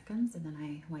 3 seconds, and then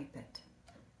I wipe it,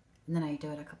 and then I do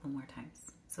it a couple more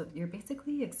times. So you're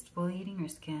basically exfoliating your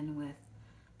skin with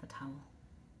the towel.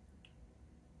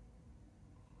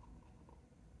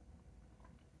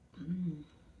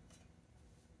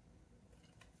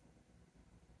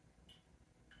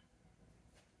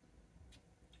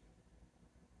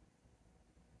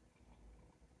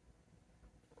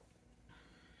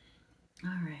 All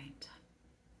right,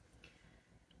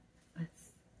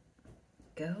 let's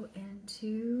go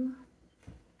into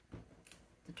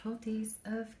the 12 days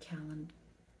of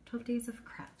 12 days of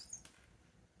crafts.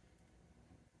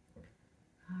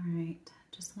 All right,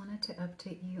 just wanted to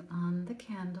update you on the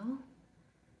candle.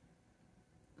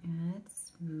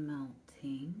 It's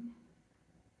melting,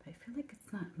 but I feel like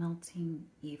it's not melting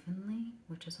evenly,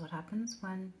 which is what happens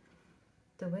when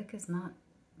the wick is not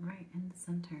right in the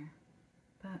center,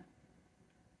 but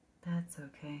that's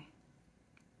okay.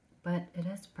 But it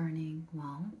is burning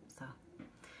well, so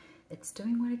it's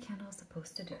doing what a candle is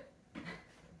supposed to do.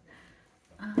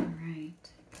 All right.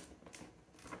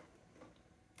 How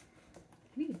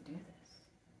do you do this?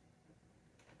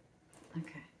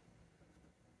 Okay.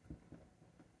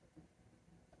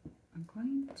 I'm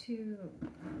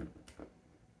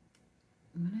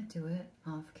gonna do it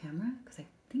off camera because I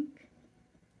think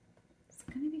it's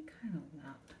gonna be kind of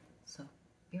loud. So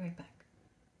be right back.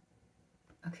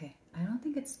 Okay, I don't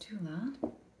think it's too loud.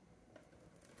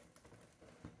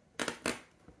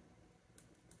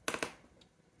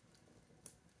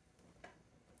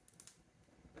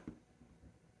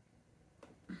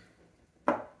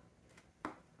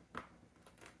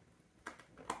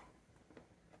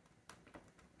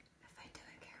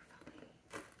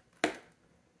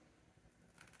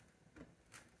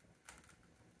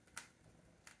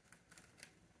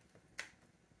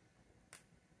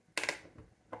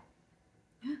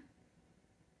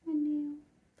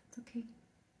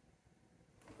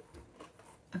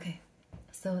 Okay,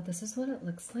 so this is what it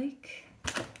looks like.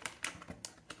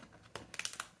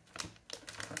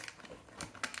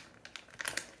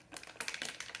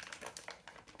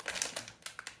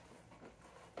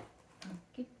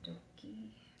 Okie dokie.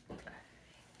 All right.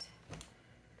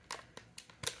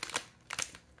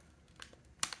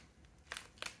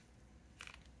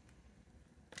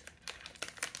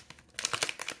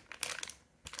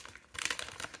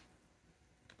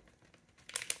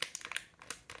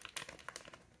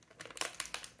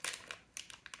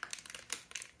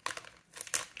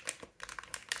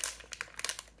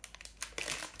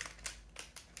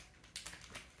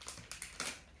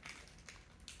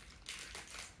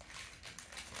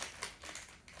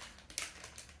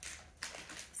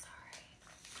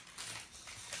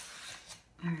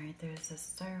 All right, there's a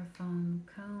styrofoam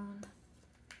cone.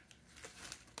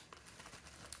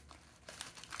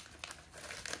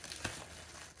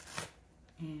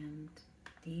 and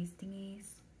these thingies.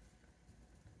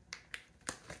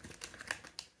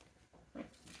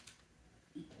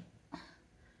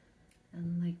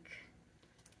 And like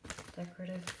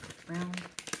decorative round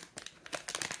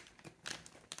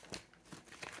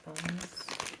balls.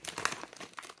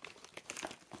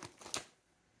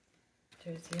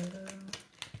 There's yellow.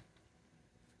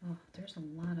 Oh, there's a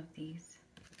lot of these.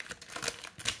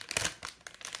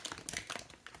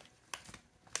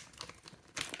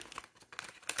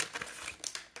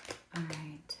 All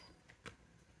right.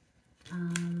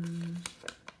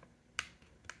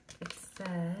 It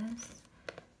says,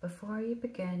 before you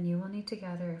begin, you will need to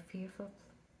gather a few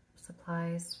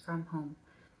supplies from home.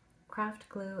 Craft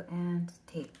glue and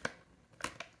tape.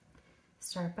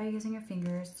 Start by using your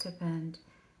fingers to bend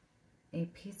a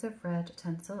piece of red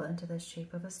tinsel into the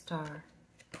shape of a star.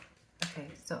 Okay,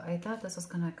 so I thought this was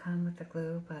gonna come with the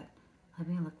glue, but let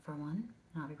me look for one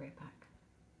and I'll be right back.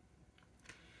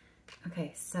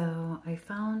 Okay, so I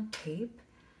found tape.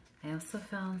 I also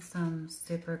found some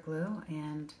super glue,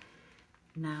 and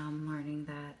now I'm learning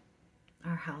that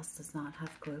our house does not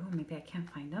have glue. Maybe I can't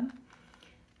find them.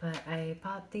 But I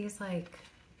bought these like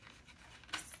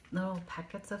little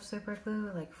packets of super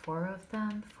glue, like 4 of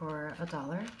them for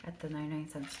 $1 at the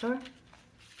 99-cent store.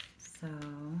 So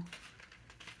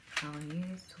I'll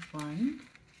use one.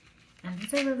 And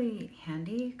these are really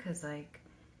handy because, like,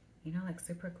 you know, like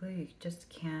super glue, you just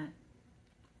can't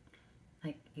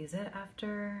like use it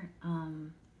after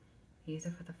use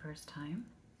it for the first time.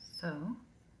 So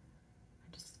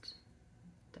I just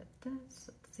did this.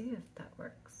 Let's see if that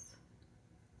works.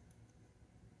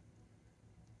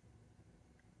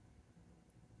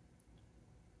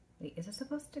 Wait, is it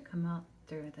supposed to come out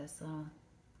through this little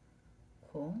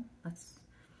hole? Let's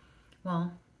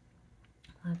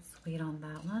wait on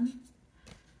that one.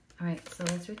 All right, so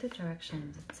let's read the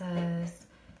directions. It says,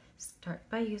 start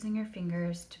by using your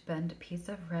fingers to bend a piece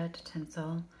of red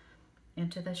tinsel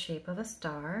into the shape of a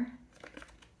star.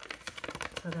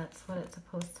 So that's what it's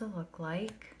supposed to look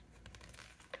like.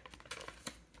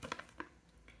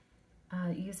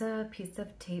 Use a piece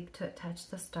of tape to attach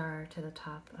the star to the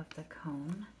top of the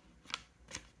cone,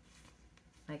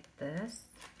 like this.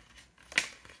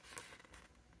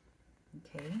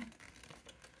 Okay.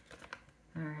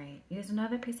 All right, use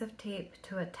another piece of tape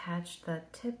to attach the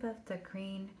tip of the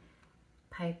green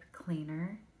pipe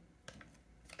cleaner.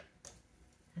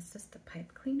 Is this the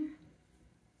pipe cleaner?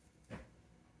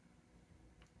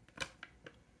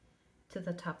 To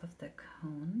the top of the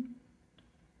cone.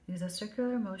 Use a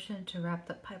circular motion to wrap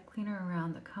the pipe cleaner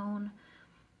around the cone.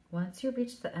 Once you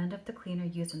reach the end of the cleaner,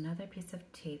 use another piece of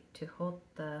tape to hold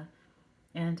the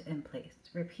end in place.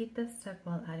 Repeat this step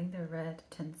while adding the red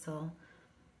tinsel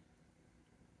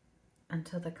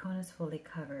until the cone is fully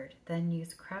covered. Then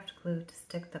use craft glue to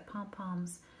stick the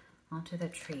pom-poms onto the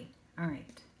tree. All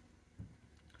right,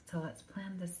 so let's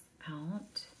plan this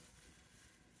out.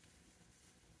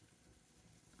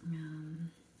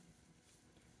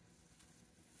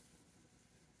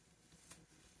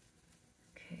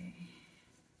 Okay.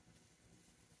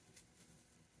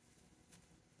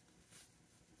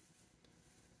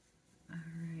 All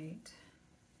right.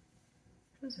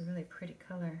 This is a really pretty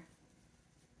color.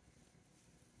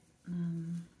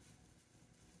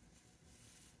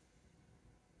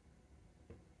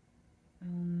 Oh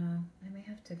no, I may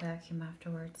have to vacuum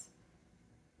afterwards.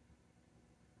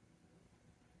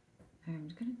 I'm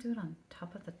gonna do it on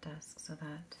top of the desk so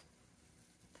that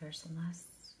there's less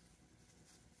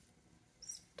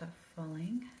stuff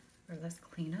falling or less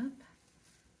cleanup.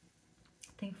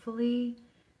 Thankfully,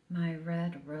 my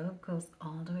red robe goes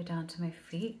all the way down to my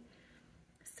feet,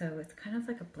 so it's kind of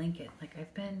like a blanket. Like,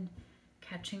 I've been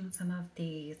catching some of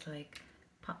these like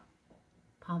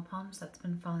pom-poms that's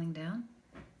been falling down,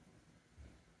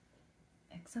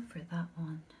 except for that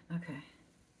one. Okay.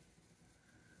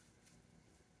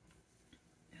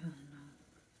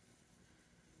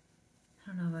 I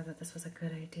don't know whether this was a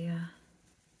good idea,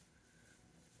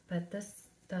 but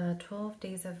the 12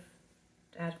 days of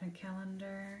Advent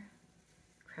calendar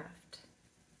craft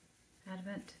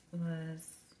Advent was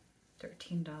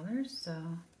 $13, so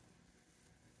I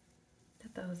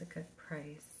thought that was a good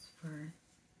price for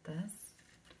this.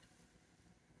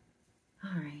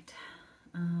 All right,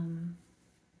 hold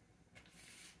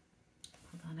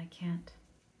on, I can't.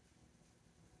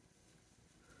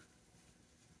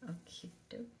 Okie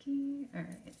dokie. All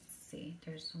right, let's see.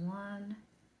 There's 1,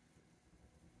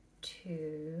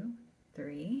 2,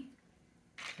 3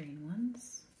 green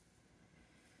ones.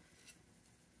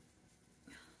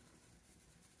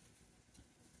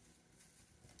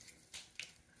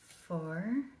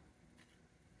 4,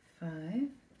 5,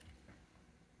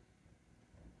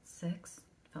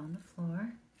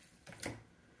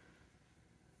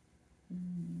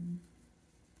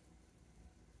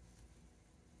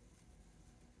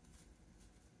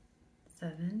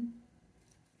 7,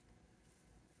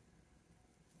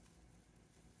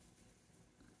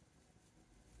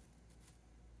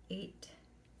 8,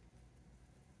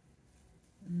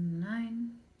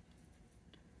 9,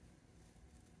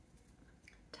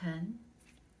 10,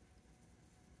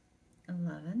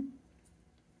 11,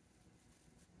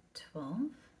 12.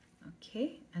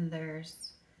 Okay, and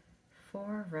there's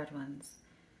 4 red ones.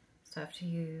 So I have to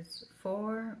use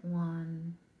 4,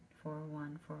 1, 4,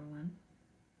 1, 4, 1.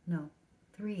 No,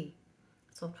 3.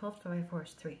 So 12 divided by 4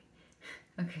 is 3.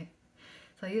 Okay,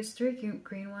 so I used 3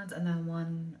 green ones and then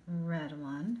 1 red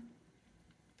one.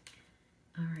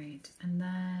 All right, and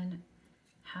then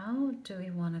how do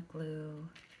we want to glue?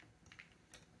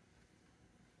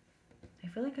 I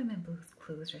feel like I'm in Blue's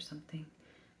Clues or something,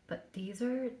 but these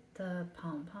are the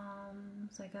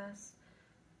pom-poms, I guess.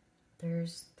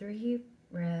 There's 3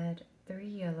 red, 3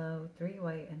 yellow, 3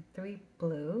 white, and 3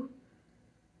 blue.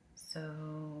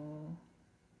 So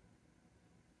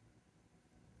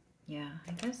yeah,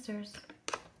 I guess there's,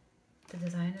 the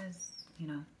design is, you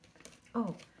know,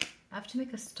 oh, I have to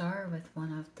make a star with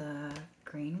one of the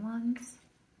green ones.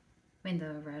 I mean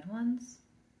the red ones.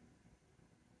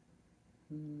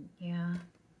 Yeah,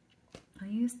 I'll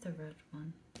use the red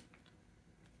one.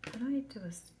 How do I do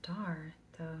a star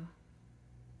though?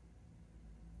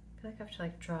 I feel like I have to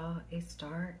like draw a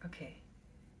star. Okay.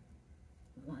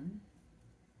 1.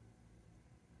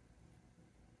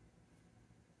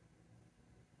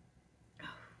 Oh,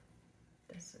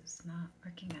 this is not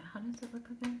working out. How does it look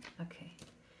again? Okay.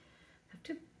 I have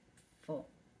to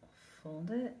fold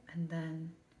it and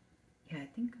then, yeah, I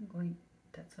think I'm going,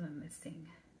 that's what I'm missing.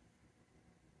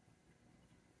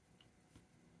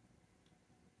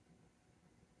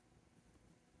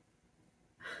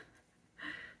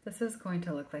 This is going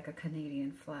to look like a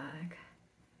Canadian flag.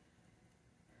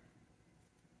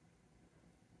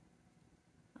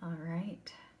 All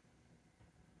right.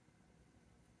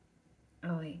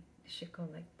 Oh wait, it should go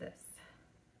like this.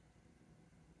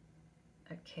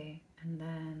 Okay, and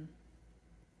then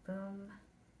boom,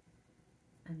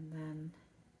 and then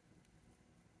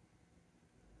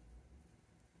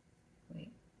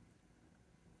wait.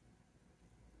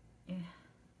 Yeah.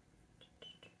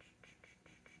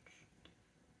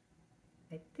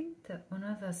 I think that one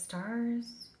of the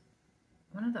stars,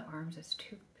 one of the arms is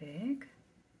too big.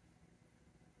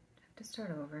 I have to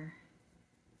start over.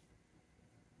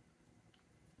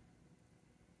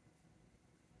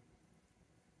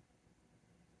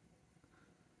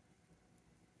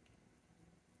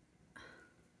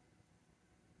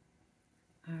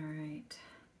 All right.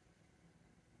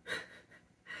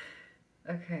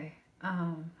 Okay,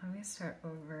 let me start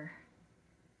over.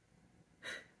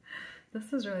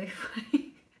 This is really funny.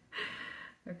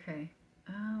 Okay,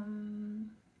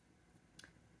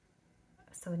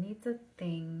 so it needs a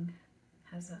thing,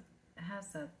 it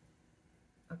has a,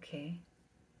 okay.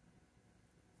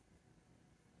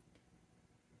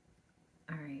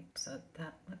 All right, so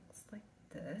that looks like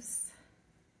this.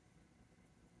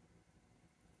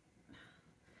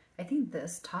 I think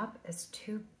this top is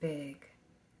too big.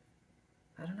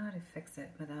 I don't know how to fix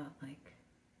it without like,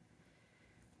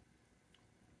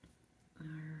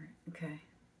 okay.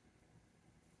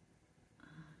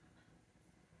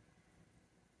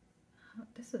 Oh,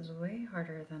 this is way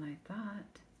harder than I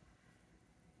thought.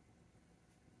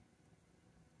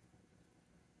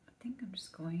 I think I'm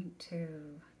just going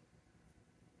to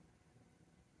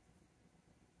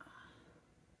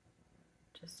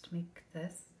just make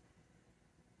this.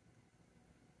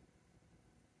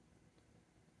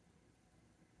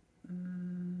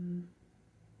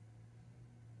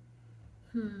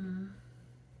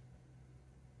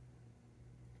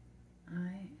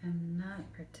 I am not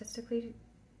artistically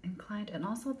inclined, and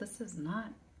also this is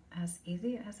not as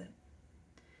easy as it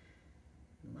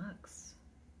looks.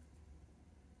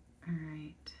 All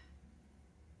right.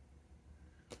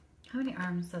 How many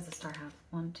arms does a star have?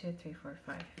 1, 2, 3, 4,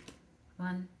 5.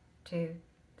 1, 2,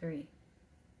 3.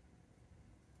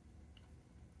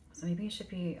 So maybe it should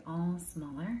be all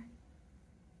smaller.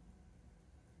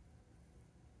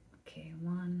 Okay,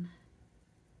 1,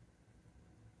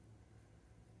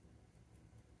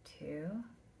 2.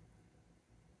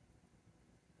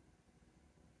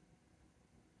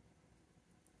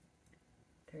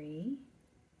 3,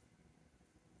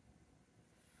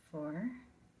 4.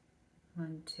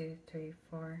 1, 2, 3,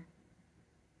 4.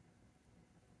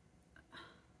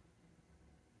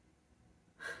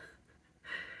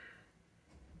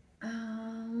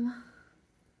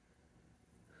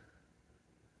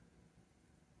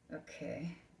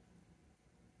 Okay.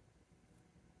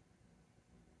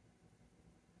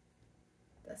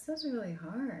 This is really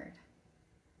hard.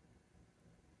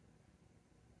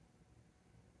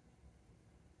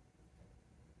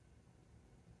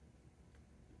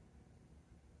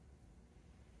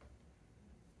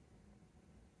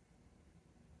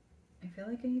 feel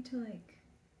like I need to like,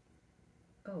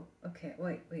 oh, okay,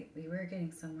 wait, we were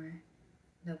getting somewhere.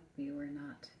 Nope, we were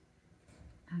not.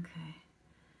 Okay.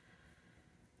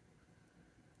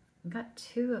 We got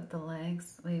 2 of the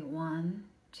legs. Wait, 1,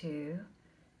 2,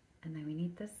 and then we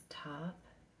need this top,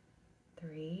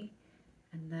 3,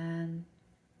 and then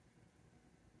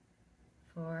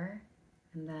 4,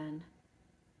 and then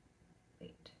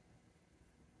 8.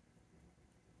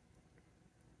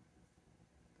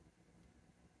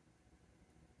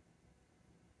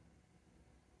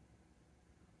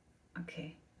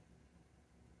 Okay.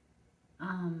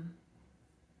 All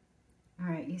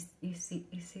right, you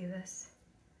see this?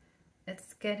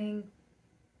 It's getting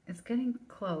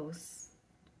close.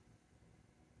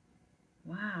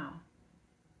 Wow.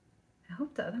 I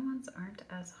hope the other ones aren't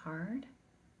as hard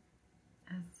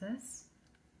as this.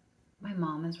 My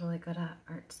mom is really good at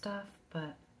art stuff,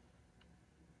 but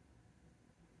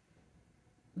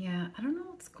yeah, I don't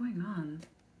know what's going on.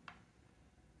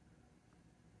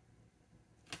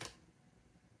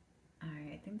 All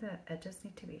right, I think the edges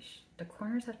need to be, the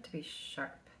corners have to be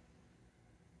sharp.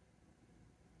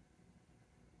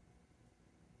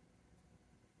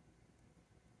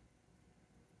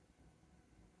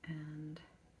 And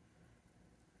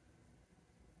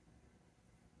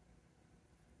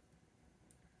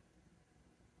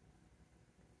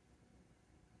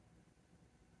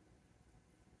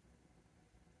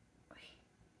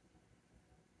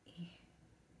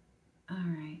all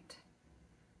right.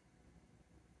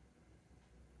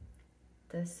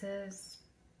 This is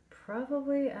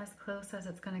probably as close as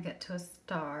it's gonna get to a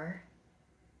star.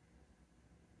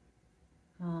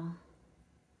 Well,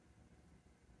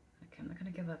 okay, I'm not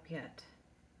gonna give up yet.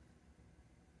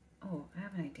 Oh, I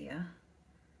have an idea.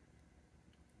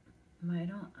 Why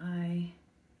don't I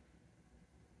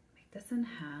make this in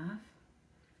half?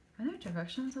 Are there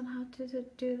directions on how to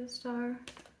do the star?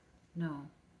 No.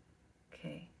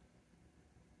 Okay.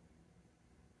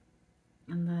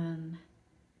 And then,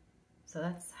 so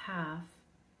that's half.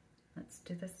 Let's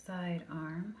do the side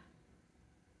arm.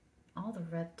 All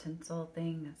the red tinsel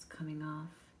thing is coming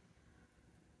off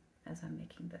as I'm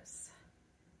making this.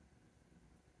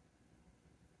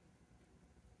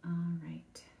 All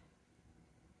right.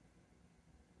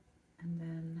 And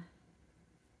then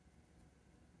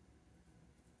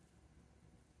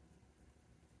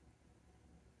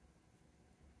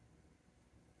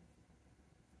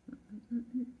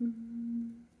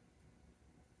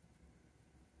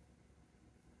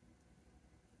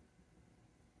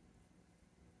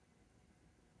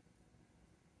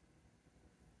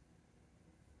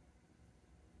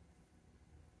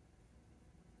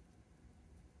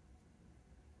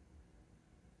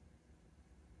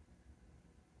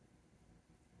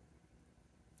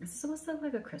is this supposed to look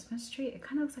like a Christmas tree? It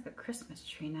kind of looks like a Christmas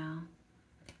tree now.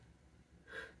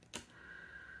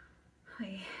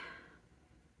 Hi.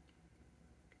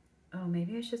 Oh,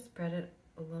 maybe I should spread it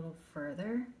a little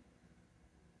further.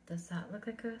 Does that look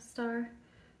like a star?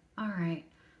 All right,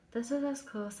 this is as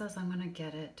close as I'm gonna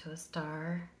get it to a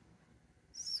star.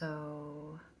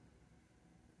 So,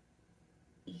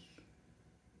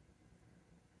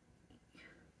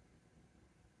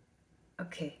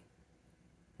 okay,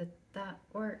 did that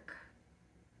work?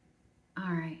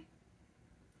 All right,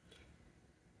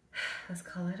 let's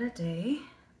call it a day.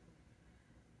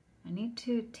 I need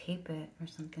to tape it or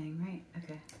something, right?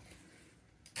 Okay.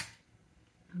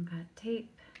 I've got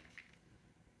tape.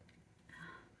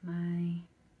 My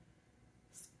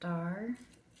star.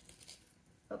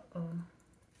 Uh-oh.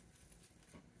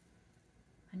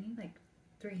 I need like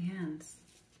 3 hands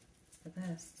for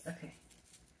this. Okay.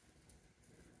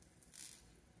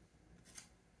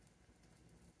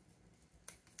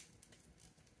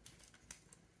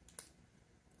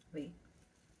 Wait.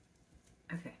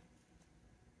 Okay.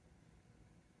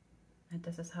 And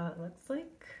this is how it looks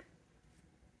like.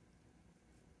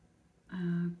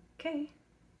 Okay.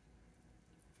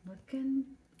 Looking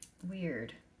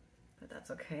weird, but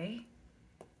that's okay.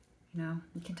 You know,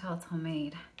 you can tell it's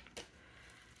homemade.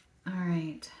 All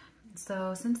right,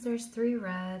 so since there's 3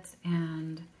 reds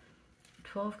and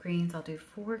 12 greens, I'll do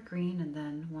 4 green and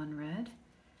then 1 red.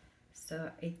 So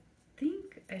I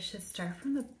think I should start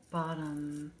from the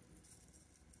bottom.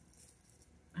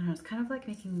 I don't know, it's kind of like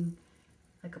making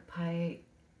like a pie,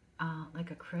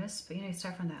 like a crisp, but you know, you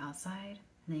start from the outside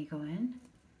and then you go in.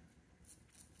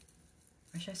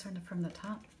 Or should I start from the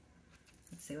top?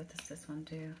 Let's see, what does this one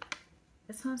do?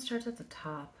 This one starts at the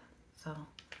top, so,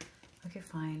 okay,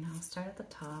 fine. I'll start at the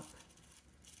top.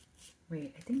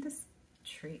 Wait, I think this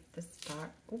star,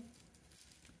 oh.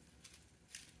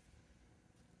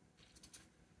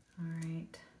 All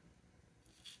right.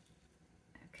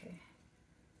 Okay.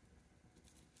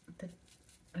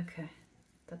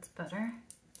 that's better.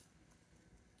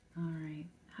 All right,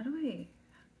 how do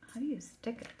you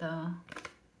stick it though?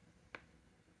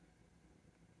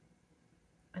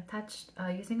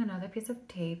 Using another piece of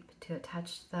tape to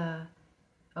attach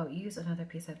use another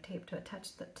piece of tape to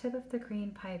attach the tip of the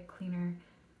green pipe cleaner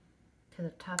to the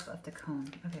top of the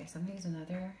cone. Okay, so I'm gonna use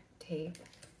another tape.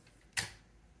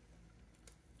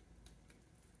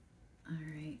 All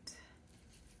right.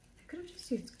 I could have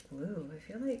just used glue. I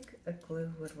feel like a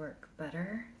glue would work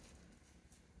better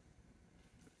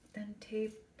than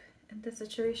tape in this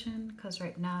situation, because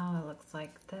right now it looks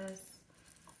like this.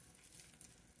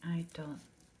 I don't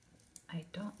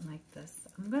like this.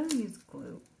 I'm gonna use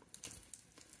glue.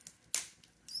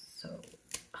 So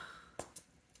I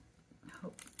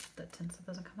hope the tinsel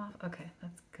doesn't come off. Okay,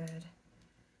 that's good.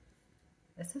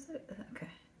 This is okay.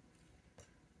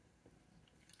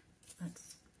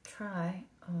 Let's try.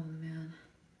 Oh man.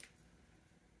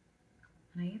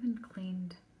 And I even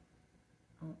cleaned.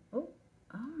 Oh,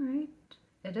 all right.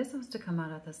 It is supposed to come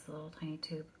out of this little tiny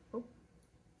tube. Oh,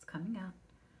 it's coming out.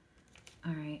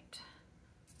 All right.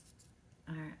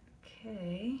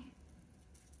 Okay.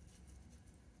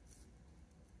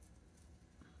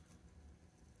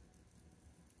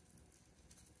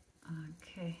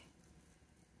 Okay.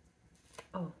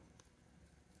 Oh,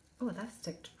 that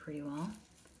sticked pretty well.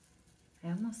 I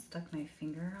almost stuck my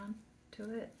finger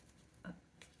onto it.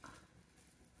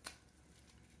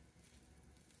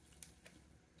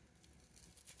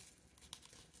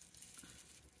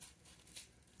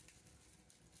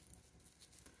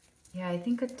 Yeah, I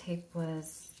think a tape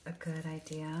was a good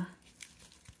idea.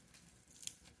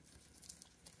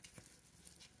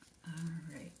 All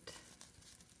right.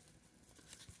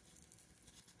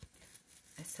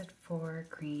 I said 4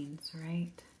 greens,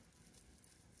 right?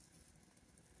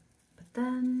 But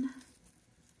then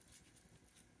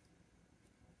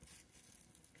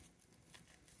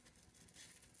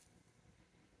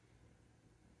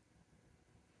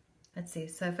let's see.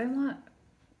 So if I want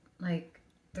like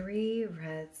 3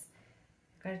 reds,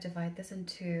 I gotta divide this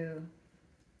into,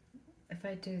 if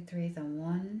I do 3, then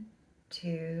 1,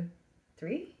 2,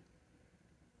 3.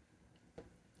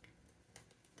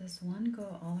 Does 1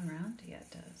 go all around? Yeah, it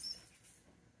does.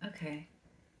 Okay,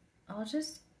 I'll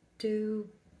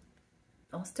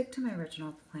stick to my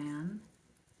original plan,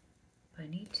 but I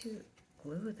need to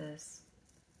glue this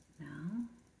now.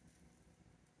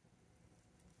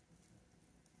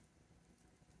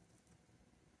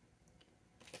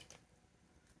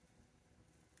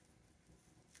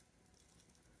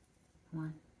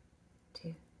 One,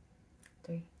 2,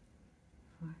 3,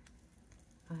 4,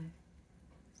 5,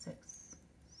 6,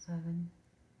 7,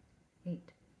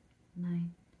 8,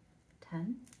 9,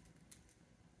 10.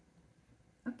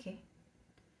 Okay,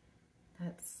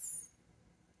 that's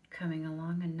coming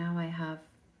along, and now I have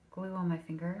glue on my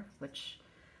finger, which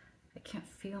I can't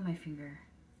feel my finger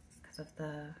because of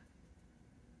the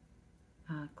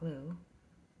glue,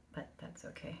 but that's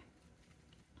okay.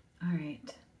 All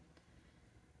right,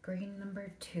 green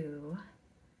number 2.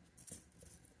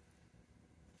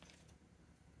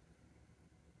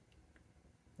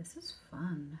 This is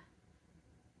fun.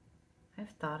 I've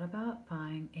thought about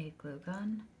buying a glue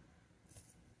gun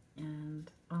and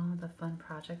all the fun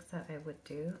projects that I would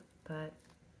do, but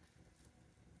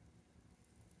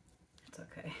it's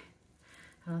okay.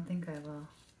 I don't think I will.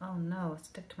 Oh no,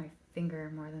 stick to my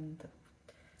finger more than the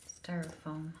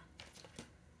styrofoam.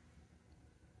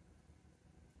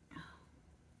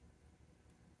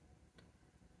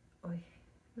 Oh,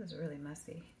 this is really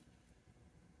messy.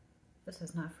 This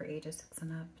is not for ages 6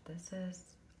 and up. This is,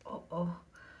 oh.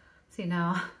 See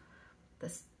now,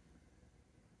 this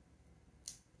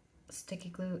sticky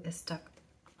glue is stuck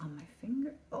on my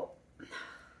finger. Oh.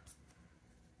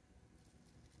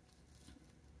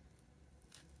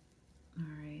 All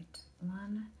right,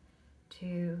 1,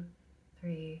 2,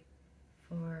 3,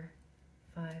 4,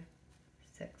 5,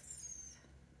 6,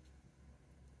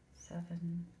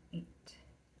 7, 8,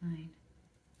 9,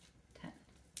 10.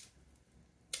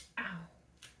 Ow.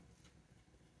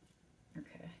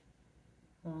 Okay.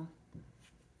 Well,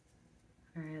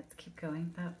 all right, let's keep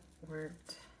going. That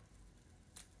worked.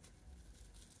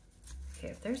 Okay,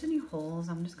 if there's any holes,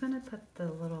 I'm just gonna put the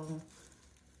little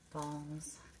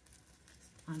balls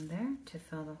on there to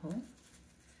fill the hole.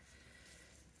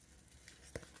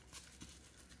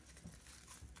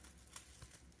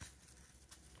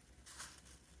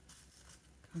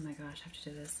 Oh my gosh, I have to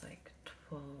do this like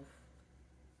 12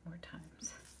 more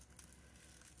times.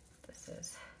 This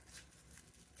is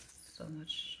so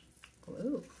much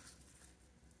glue.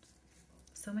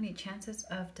 So many chances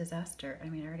of disaster. I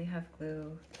mean, I already have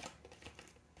glue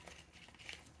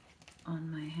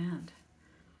on my hand.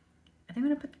 I think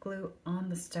I'm gonna put glue on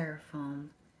the styrofoam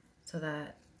so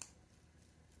that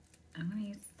I'm gonna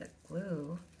use the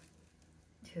glue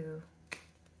to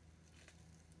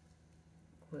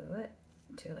glue it,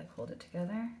 to like hold it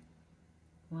together.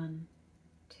 1,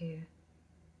 2,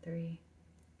 3,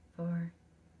 4,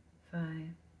 5,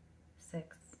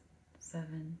 6,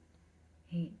 7,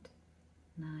 8,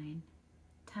 9,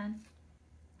 10.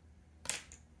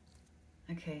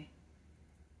 Okay.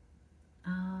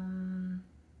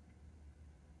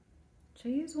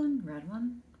 Should I use one red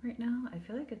one right now? I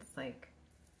feel like it's like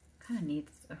kind of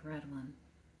needs a red one.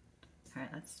 All right,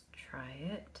 let's try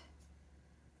it.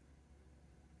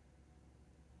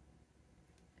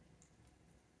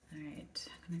 All right,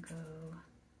 I'm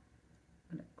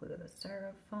gonna glue the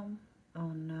styrofoam.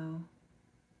 Oh no.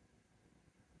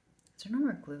 Is there no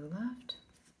more glue left?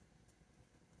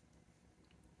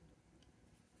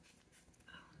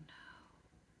 Oh no.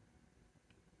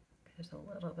 There's a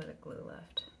little bit of glue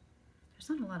left.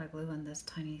 There's not a lot of glue in this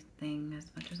tiny thing as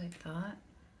much as I thought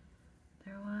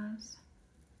there was.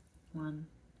 1,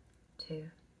 2,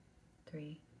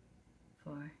 3,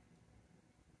 4,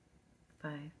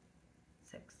 5,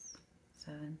 6,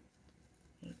 7,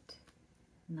 8,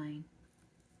 9,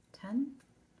 10.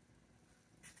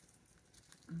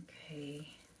 Okay.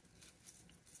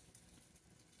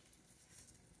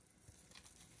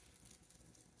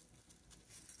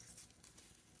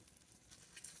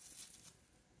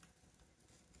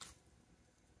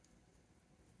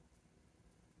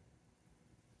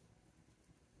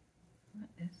 What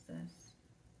is this?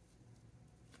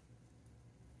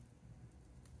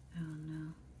 Oh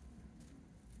no.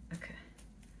 Okay.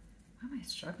 Why am I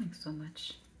struggling so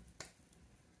much?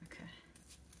 Okay.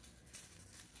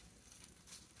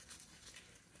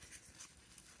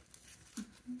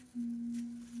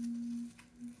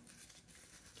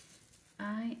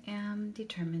 I am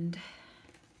determined.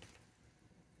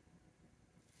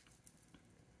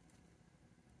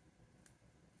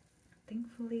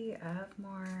 Thankfully, I have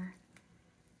more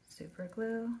super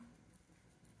glue,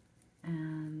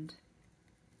 and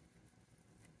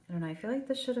I don't know, I feel like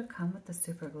this should have come with the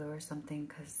super glue or something,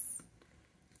 because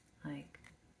like,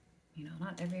 you know,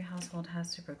 not every household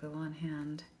has super glue on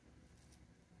hand.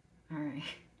 All right.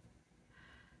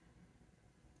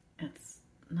 It's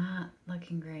not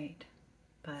looking great,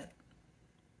 but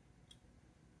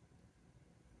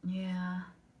yeah,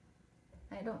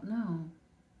 I don't know.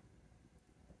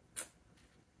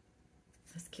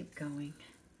 Let's keep going.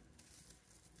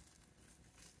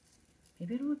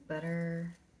 Maybe it'll look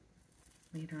better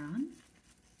later on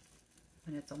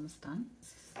when it's almost done.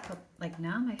 But like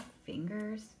now my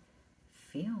fingers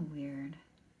feel weird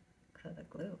because of the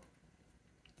glue.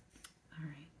 All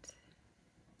right.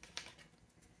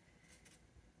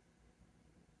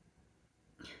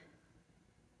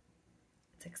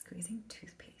 It's like squeezing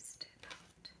toothpaste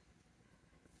out.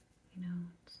 You know,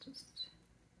 it's just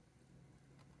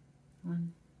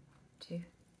 1, 2,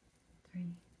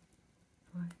 3,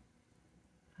 4,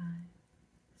 5,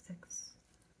 6,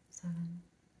 7,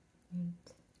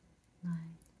 8, 9,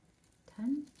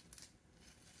 10.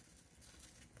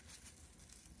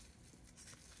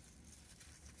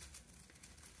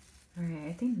 All right,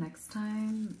 I think next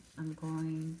time I'm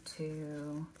going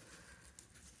to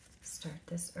start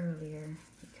this earlier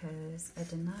because I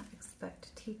did not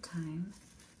expect tea time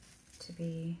to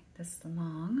be this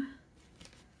long.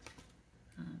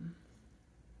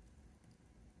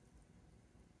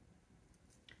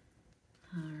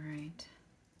 All right.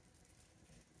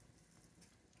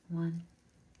 1,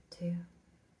 2,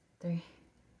 3,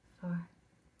 4,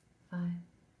 5,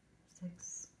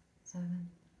 6, 7,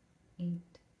 8,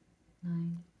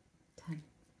 9, 10.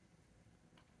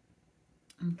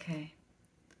 Okay.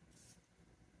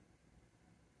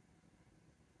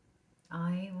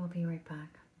 I will be right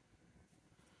back.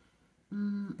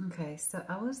 Okay, so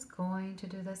I was going to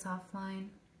do this offline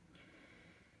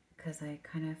because I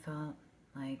kind of felt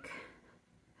like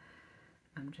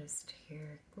I'm just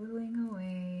here gluing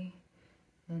away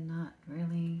and not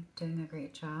really doing a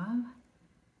great job.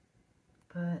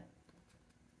 But,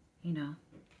 you know,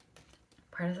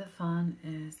 part of the fun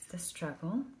is the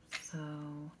struggle.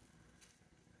 So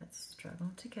let's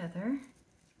struggle together.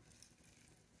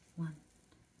 1,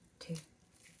 2,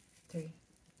 3,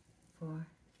 4,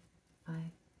 5,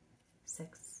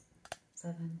 6,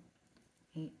 7,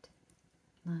 8,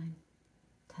 9,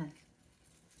 10.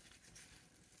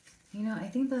 You know, I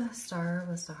think the star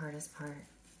was the hardest part.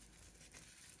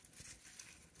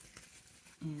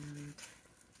 And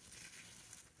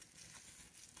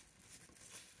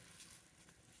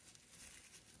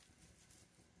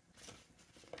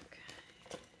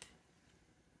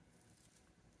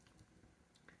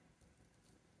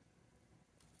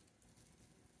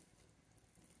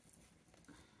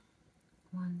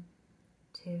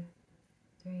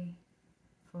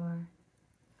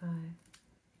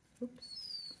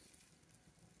Oops.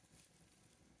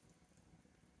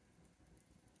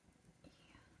 Yeah.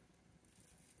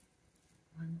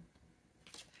 1,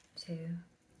 2,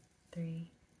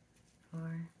 3,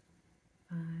 4,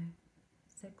 5,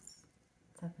 6,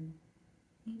 7,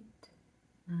 8,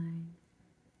 9,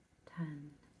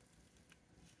 10.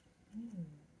 Ooh.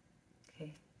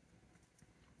 Okay.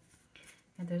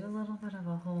 And there's a little bit of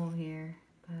a hole here,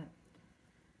 but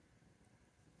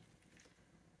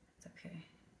it's okay.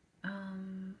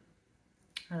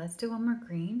 All right, let's do one more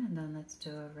green and then let's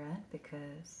do a red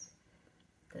because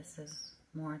this is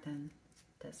more than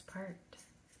this part.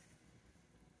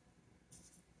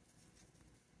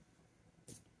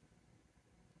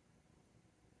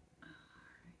 All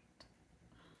right.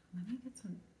 Let me get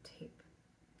some tape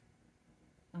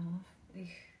off. Eesh.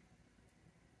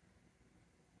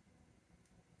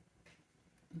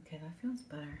 Okay, that feels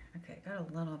better. Okay, got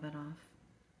a little bit off.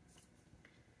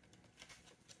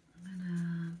 I'm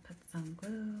gonna put some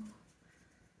glue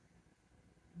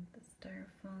with the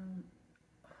styrofoam.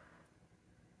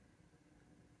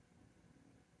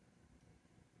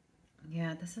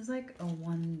 Yeah, this is like a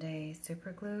 1-day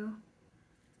super glue.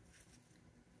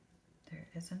 There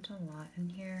isn't a lot in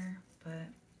here, but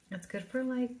it's good for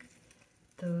like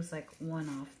those like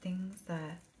one-off things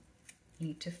that you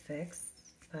need to fix,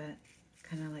 but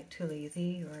kind of like too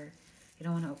lazy or you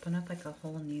don't want to open up like a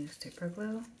whole new super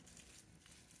glue.